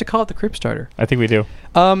think we have to call it the Crypt Starter. I think we do.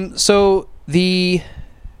 So the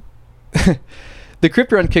the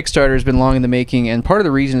Crypt Run Kickstarter has been long in the making, and part of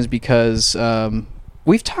the reason is because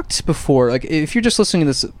we've talked before. Like, if you're just listening to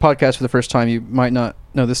this podcast for the first time, you might not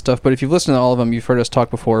know this stuff. But if you've listened to all of them, you've heard us talk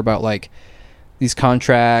before about like these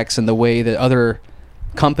contracts and the way that other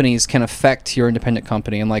companies can affect your independent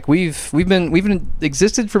company. And like we've been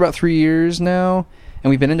existed for about 3 years now, and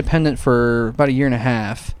we've been independent for about 1.5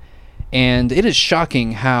 years. And it is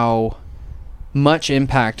shocking how much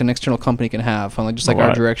impact an external company can have on like just like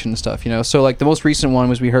our direction and stuff. So like the most recent one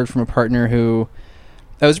was we heard from a partner who.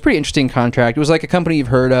 That was a pretty interesting contract. It was like a company you've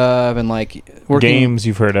heard of, and like games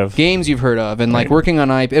you've heard of, and like working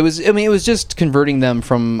on IP. It was just converting them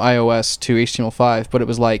from iOS to HTML5, but it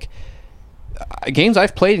was like games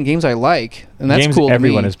I've played and games I like, and that's games cool.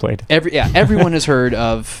 Everyone has played. Everyone has heard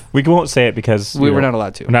of. We won't say it because we're not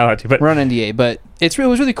allowed to. We're not allowed to, but we're on NDA. But it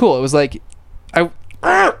was really cool. It was like,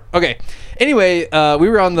 okay. Anyway, we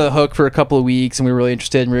were on the hook for a couple of weeks, and we were really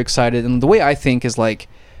interested and we were excited. And the way I think is like,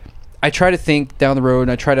 I try to think down the road,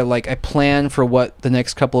 and I try to I plan for what the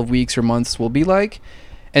next couple of weeks or months will be like.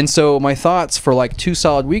 And so my thoughts for like 2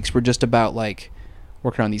 solid weeks were just about like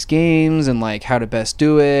working on these games and like how to best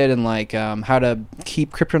do it, and like how to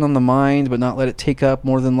keep Crypt Run on the mind but not let it take up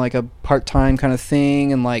more than like a part-time kind of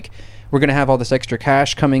thing. And like we're going to have all this extra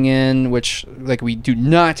cash coming in, which like we do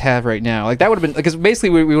not have right now. Like that would have been, because basically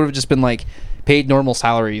we would have just been like paid normal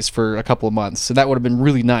salaries for a couple of months, so that would have been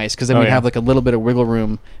really nice, because then we'd have like a little bit of wiggle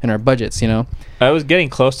room in our budgets. I was getting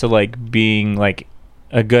close to like being like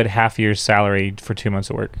a good half year's salary for 2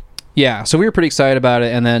 months of work. Yeah, so we were pretty excited about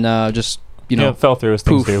it, and then just fell through as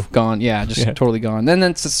things do. Gone. Yeah, just totally gone. And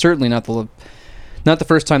then it's certainly not not the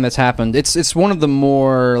first time that's happened. It's one of the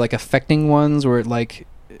more like affecting ones where it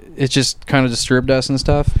just kind of disturbed us and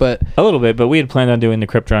stuff. But a little bit. But we had planned on doing the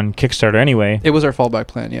Crypt Run Kickstarter anyway. it was our fallback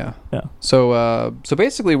plan. Yeah. Yeah. So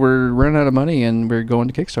basically, we're running out of money and we're going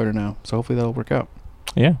to Kickstarter now. So hopefully that'll work out.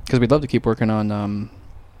 Yeah. Because we'd love to keep working on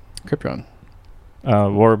Crypt Run.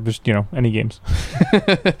 Or just any games.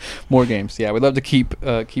 More games. Yeah, we'd love to keep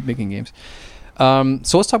making games.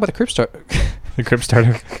 So let's talk about the Cryptstarter. The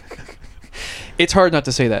Cryptstarter. It's hard not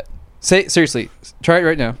to say that. Say seriously. Try it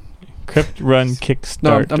right now. Crypt Run Kickstarter.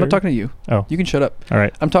 No, I'm not talking to you. Oh. You can shut up. All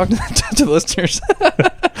right. I'm talking to the listeners.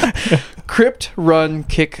 Crypt Run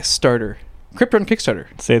Kickstarter. Crypt Run Kickstarter.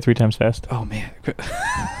 Say it 3 times fast. Oh, man.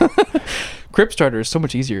 Cryptstarter is so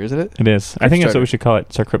much easier, isn't it? It is. I think that's what we should call it.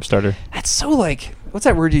 It's our Cryptstarter. That's so what's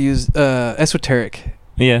that word you use? Esoteric.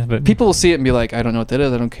 Yeah, but People will see it and be like, I don't know what that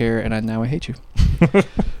is. I don't care. And now I hate you.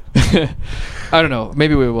 I don't know.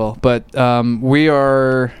 Maybe we will. But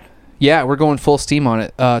we're going full steam on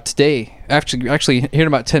it today. Actually, here in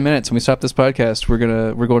about 10 minutes when we stop this podcast, we're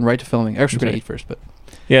going right to filming. Actually, we're going to eat first, but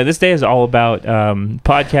yeah, this day is all about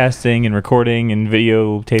podcasting and recording and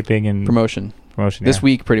video taping and promotion. This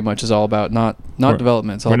week pretty much is all about not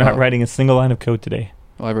development. It's all we're not about, writing a single line of code today.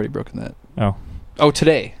 Oh, I've already broken that. Oh,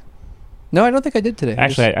 today. No, I don't think I did today.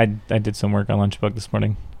 Actually, I did some work on Lunchbook this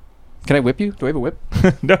morning. Can I whip you? Do I have a whip?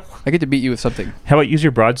 No. I get to beat you with something. How about use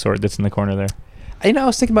your broadsword that's in the corner there? I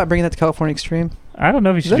was thinking about bringing that to California Extreme. I don't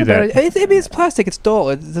know if you should do that. It's plastic. It's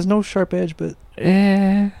dull. There's no sharp edge, but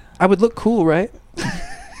I would look cool, right?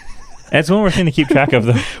 That's one more thing to keep track of,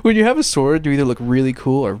 though. When you have a sword, you either look really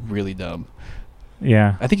cool or really dumb.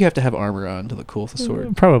 Yeah. I think you have to have armor on to look cool with a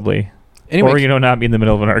sword. Probably. Anyway, or, not be in the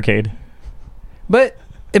middle of an arcade. But,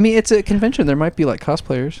 I mean, it's a convention. There might be,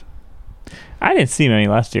 cosplayers. I didn't see many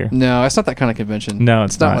last year. No, it's not that kind of convention. No,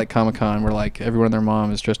 it's not like Comic-Con where, everyone and their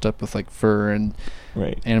mom is dressed up with, fur and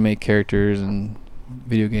anime characters and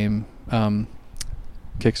video game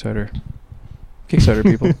Kickstarter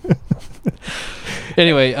people.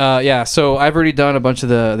 Anyway, so I've already done a bunch of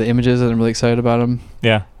the images and I'm really excited about them.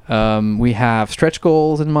 Yeah. We have stretch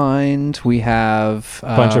goals in mind. We have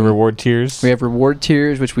a bunch of reward tiers. We have reward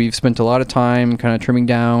tiers, which we've spent a lot of time kind of trimming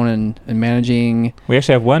down and managing. We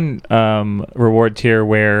actually have one reward tier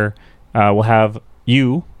where we'll have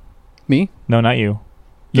you. Me? No, not you.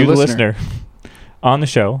 The listener on the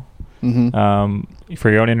show. Mm-hmm. For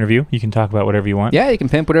your own interview. You can talk about whatever you want. Yeah, you can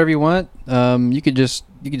pimp whatever you want. You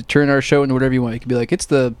could turn our show into whatever you want. You could be like, it's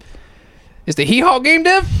the Hee Haw Game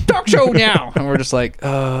Dev Talk Show now. And we're just like,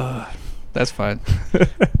 that's fine.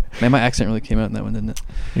 Man, my accent really came out in that one, didn't it?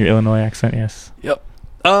 Your Illinois accent, yes. Yep.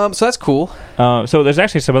 So that's cool. So there's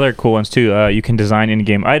actually some other cool ones, too. You can design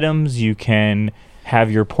in-game items. You can have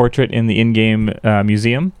your portrait in the in-game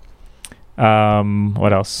museum.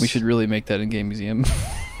 What else? We should really make that in-game museum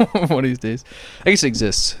one of these days. I guess it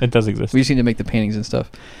exists. It does exist. We just need to make the paintings and stuff.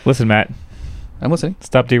 Listen, Matt. I'm listening.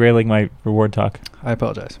 Stop derailing my reward talk. I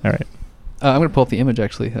apologize. All right. I'm going to pull up the image,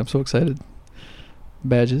 actually. I'm so excited.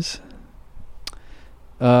 Badges.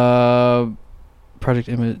 Project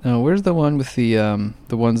image. No, where's the one with the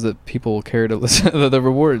ones that people care to listen? The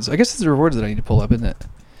rewards. I guess it's the rewards that I need to pull up, isn't it?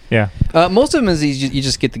 Yeah. Most of them is you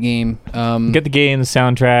just get the game. Get the game, the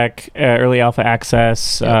soundtrack, early alpha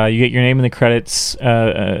access. You get your name in the credits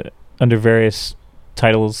under various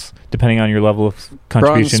titles, depending on your level of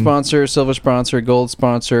contribution. Bronze sponsor, silver sponsor, gold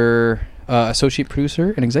sponsor, associate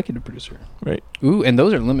producer, and executive producer. Right. Ooh, and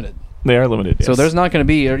those are limited. They are limited, yes. So there's not going to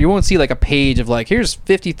be... You won't see a page of here's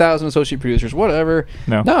 50,000 associate producers, whatever.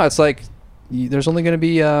 No, it's there's only going to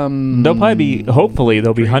be... there'll probably be... Hopefully,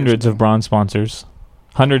 there'll be hundreds of bronze sponsors.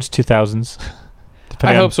 Hundreds to thousands.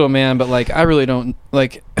 I hope so, man. But I really don't...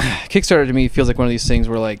 Kickstarter to me feels like one of these things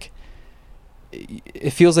where it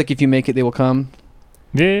feels like if you make it, they will come.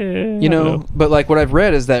 Yeah. But what I've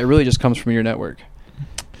read is that it really just comes from your network.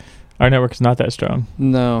 Our network is not that strong.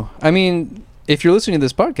 No. I mean... If you're listening to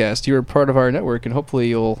this podcast, you're part of our network, and hopefully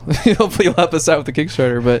you'll help us out with the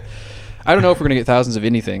Kickstarter. But I don't know if we're going to get thousands of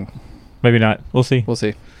anything. Maybe not. We'll see.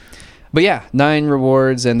 But yeah, 9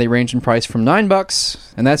 rewards, and they range in price from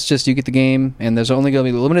 $9, and that's just you get the game, and there's only going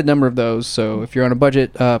to be a limited number of those. So if you're on a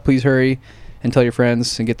budget, please hurry and tell your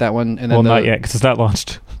friends and get that one. And then not yet because it's not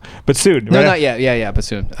launched, but soon. No, not yet. Yeah, but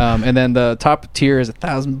soon. And then the top tier is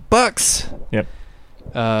 $1,000. Yep.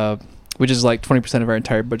 Which is 20% of our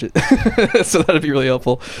entire budget. So that'd be really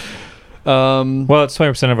helpful. Well, it's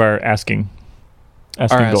 20% of our asking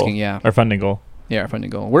goal. Yeah. Our funding goal. Yeah, our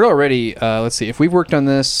funding goal. We're already, let's see, if we've worked on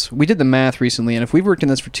this, we did the math recently, and if we've worked on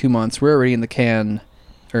this for 2 months, we're already in the can,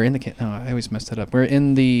 no, I always messed it up. We're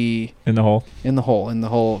in the hole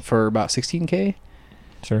for about $16K.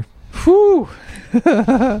 Sure. Whew.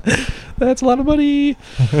 That's a lot of money.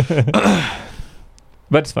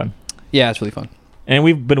 But it's fun. Yeah, it's really fun. And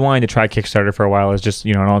we've been wanting to try Kickstarter for a while as just,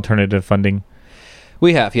 an alternative funding.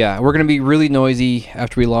 We have, yeah. We're going to be really noisy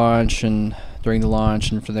after we launch and during the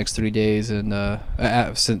launch and for the next 30 days. And we're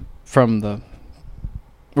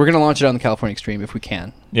going to launch it on the California Extreme if we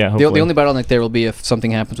can. Yeah, hopefully. The only bottleneck there will be if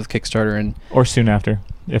something happens with Kickstarter or soon after,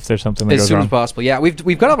 if there's something that as goes soon wrong. as possible. Yeah,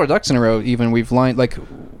 we've got all our ducks in a row. Even we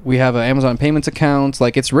have an Amazon payments account.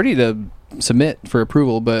 Like, it's ready to submit for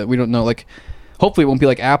approval, but we don't know. Like, hopefully it won't be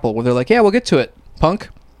like Apple where they're like, yeah, we'll get to it, punk,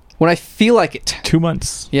 when I feel like it. 2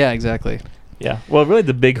 months. Yeah, exactly. Yeah. Well, really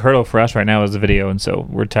the big hurdle for us right now is the video, and so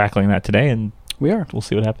we're tackling that today, and we are. We'll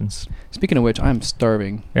see what happens. Speaking of which, I'm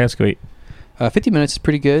starving. Yeah, let's go eat. 50 minutes is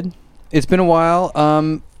pretty good. It's been a while.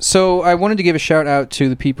 So I wanted to give a shout out to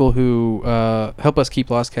the people who help us keep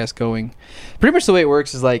Lostcast going. Pretty much the way it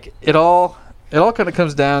works is like it all kind of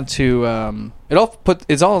comes down to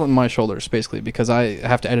it's all on my shoulders basically, because I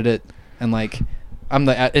have to edit it, and like I'm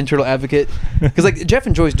the internal advocate because like Geoff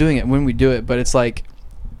enjoys doing it when we do it, but it's like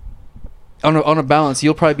on a balance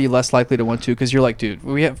you'll probably be less likely to want to because you're like, dude,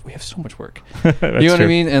 we have so much work. You know what I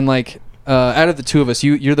mean? And like out of the two of us,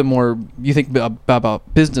 you're the more, you think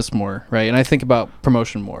about business more, right? And I think about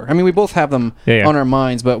promotion more. I mean, we both have them on our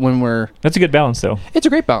minds, but when that's a good balance though. It's a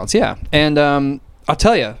great balance, yeah. And I'll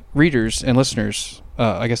tell you, readers and listeners,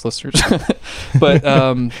 I guess listeners, but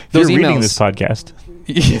those you're emails. Reading this podcast.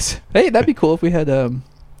 Yes. Hey, that'd be cool if we had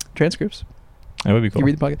transcripts. That would be cool. You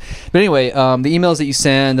read the podcast. But anyway, the emails that you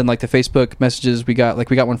send and like the Facebook messages we got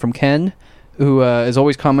one from Ken, who is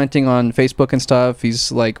always commenting on Facebook and stuff.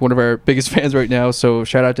 He's like one of our biggest fans right now, so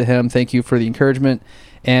shout out to him. Thank you for the encouragement.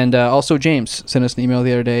 And also James sent us an email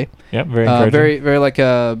the other day. Yep, very encouraging. Very, very like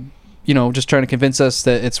just trying to convince us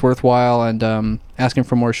that it's worthwhile and asking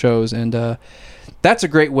for more shows. And that's a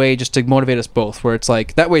great way just to motivate us both, where it's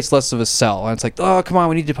like that way it's less of a sell. And it's like, oh, come on,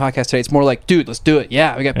 we need to do a podcast today. It's more like, dude, let's do it.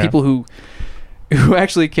 Yeah, we got people who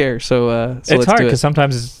actually care. So it's hard because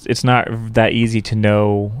sometimes it's not that easy to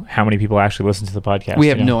know how many people actually listen to the podcast. We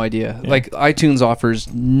have no idea. Yeah. Like iTunes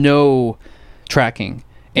offers no tracking,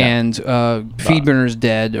 and FeedBurner's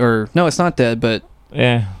dead, or no, it's not dead, but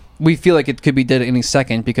we feel like it could be dead at any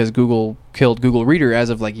second because Google killed Google Reader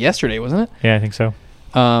as of like yesterday, wasn't it? Yeah, I think so.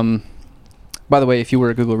 By the way, if you were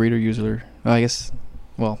a Google Reader user, I guess.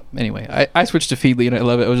 Well, anyway, I switched to Feedly and I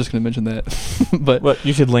love it. I was just going to mention that. But well,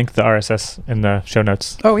 you should link the RSS in the show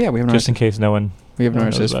notes. Oh yeah, we have an just in case no one. We have an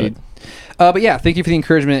RSS feed. But yeah, thank you for the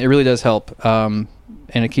encouragement. It really does help, and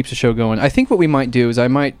it keeps the show going. I think what we might do is I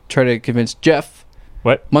might try to convince Geoff.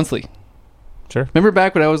 What? Monthly. Sure. Remember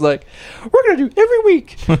back when I was like, we're going to do every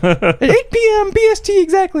week at 8 p.m. BST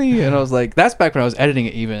exactly, and I was like, that's back when I was editing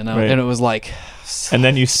it even, and it was like, and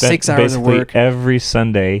then you spent 6 hours of work every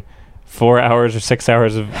Sunday. 4 hours or 6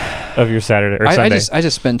 hours of your Saturday or Sunday. I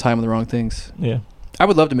just spend time on the wrong things. Yeah, I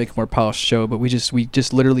would love to make a more polished show, but we just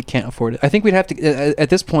literally can't afford it. I think we'd have to at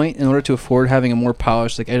this point, in order to afford having a more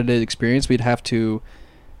polished, like edited experience, we'd have to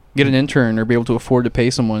get an intern or be able to afford to pay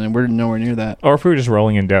someone, and we're nowhere near that. Or if we were just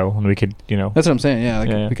rolling in dough, and we could, That's what I'm saying.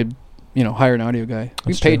 Yeah, we could, hire an audio guy.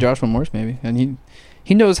 We could pay Joshua Morse maybe, and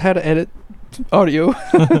he knows how to edit audio.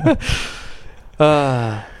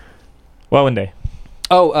 Well, one day.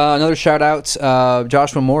 Oh, another shout out,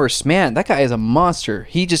 Joshua Morse. Man, that guy is a monster.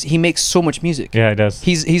 He makes so much music. Yeah, he does.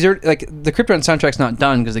 He's like the Crypt Run soundtrack's not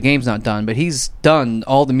done because the game's not done, but he's done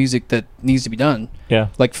all the music that needs to be done. Yeah,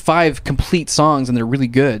 like 5 complete songs, and they're really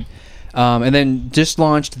good. And then just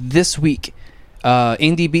launched this week,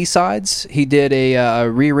 Indie B-Sides. He did a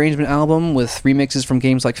rearrangement album with remixes from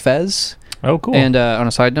games like Fez. Oh, cool. And on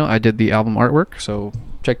a side note, I did the album artwork, so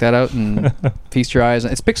check that out and feast your eyes.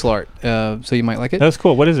 It's pixel art, so you might like it. That's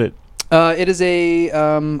cool. What is it? It is a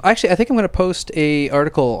actually I think I'm going to post a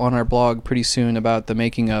article on our blog pretty soon about the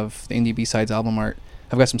making of the Indie B-Sides album art.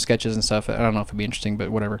 I've got some sketches and stuff. I don't know if it'd be interesting, but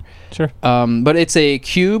whatever. Sure. But it's a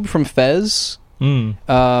cube from Fez with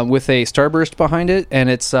a starburst behind it, and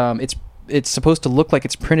it's supposed to look like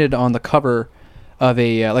it's printed on the cover of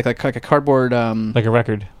a like a cardboard like a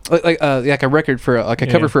record, like a record for a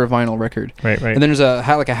cover for a vinyl record. Right. And then there's a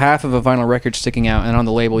half of a vinyl record sticking out, and on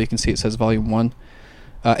the label you can see it says Volume 1.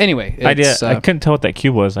 Anyway, I couldn't tell what that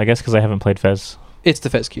cube was. I guess because I haven't played Fez. It's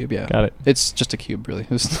the Fez cube, yeah. Got it. It's just a cube, really.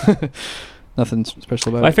 There's nothing special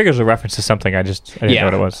about it. I figured it was a reference to something. I didn't know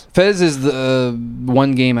what it was. Fez is the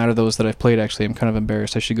one game out of those that I've played. Actually, I'm kind of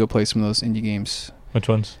embarrassed. I should go play some of those indie games. Which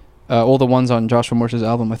ones? All the ones on Joshua Morse's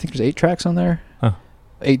album. I think there's 8 tracks on there. Huh.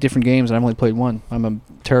 8 different games, and I've only played one. I'm a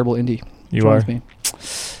terrible indie. You are. Me?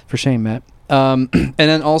 For shame, Matt. And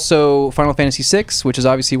then also Final Fantasy VI, which is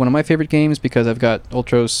obviously one of my favorite games because I've got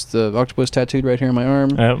Ultros the octopus tattooed right here on my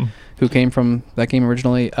arm, who came from that game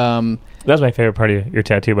originally. That's my favorite part of your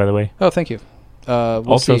tattoo, by the way. Oh, thank you.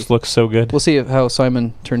 Ultros looks so good. We'll see how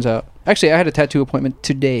Simon turns out. Actually, I had a tattoo appointment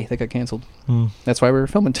today that got canceled. That's why we're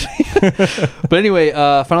filming today. But anyway,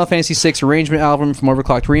 Final Fantasy VI arrangement album from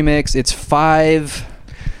Overclocked Remix. It's 5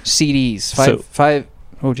 CDs. Five.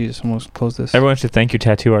 Oh, Jesus, almost closed this. Everyone should thank your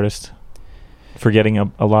tattoo artist for getting a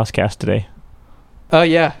Lostcast today. Oh,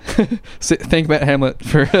 yeah. Thank Matt Hamlet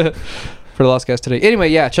for the Lostcast today. Anyway,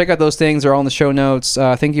 yeah, check out those things. They're all in the show notes.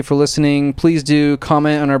 Thank you for listening. Please do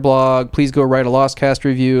comment on our blog. Please go write a Lostcast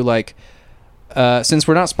review. Like, since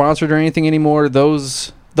we're not sponsored or anything anymore,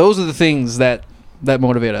 those are the things that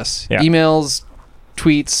motivate us. Yeah. Emails,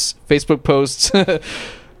 tweets, Facebook posts,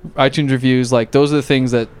 iTunes reviews. Like, those are the things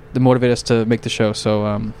that motivate us to make the show.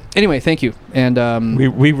 So, anyway, thank you. And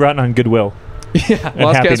we run on goodwill. Yeah,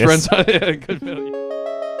 Lostcast runs on goodwill.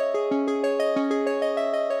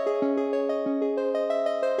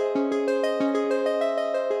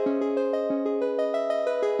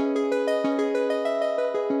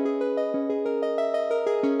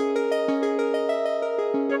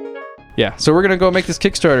 Yeah, so we're going to go make this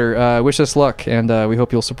Kickstarter. Wish us luck, and we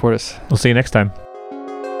hope you'll support us. We'll see you next time.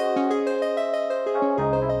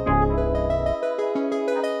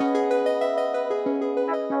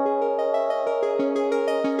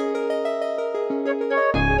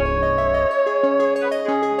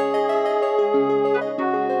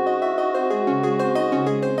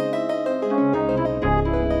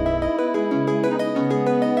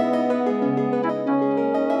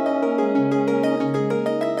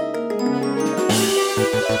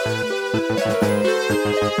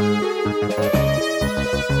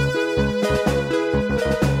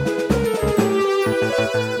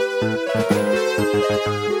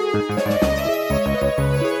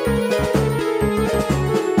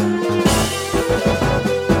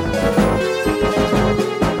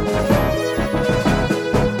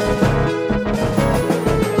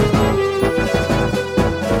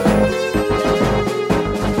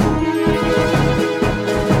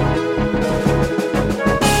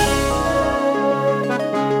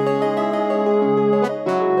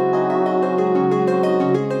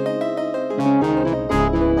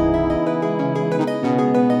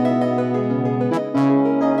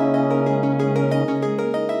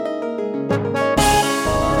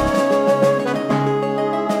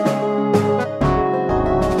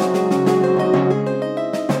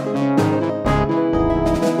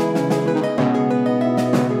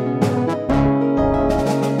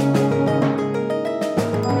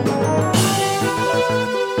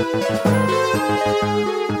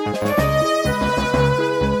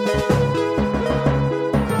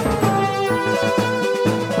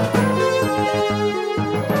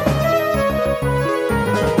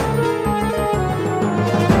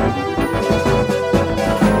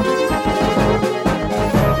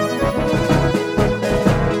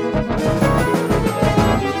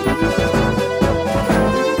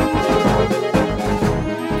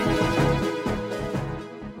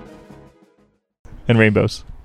 And rainbows.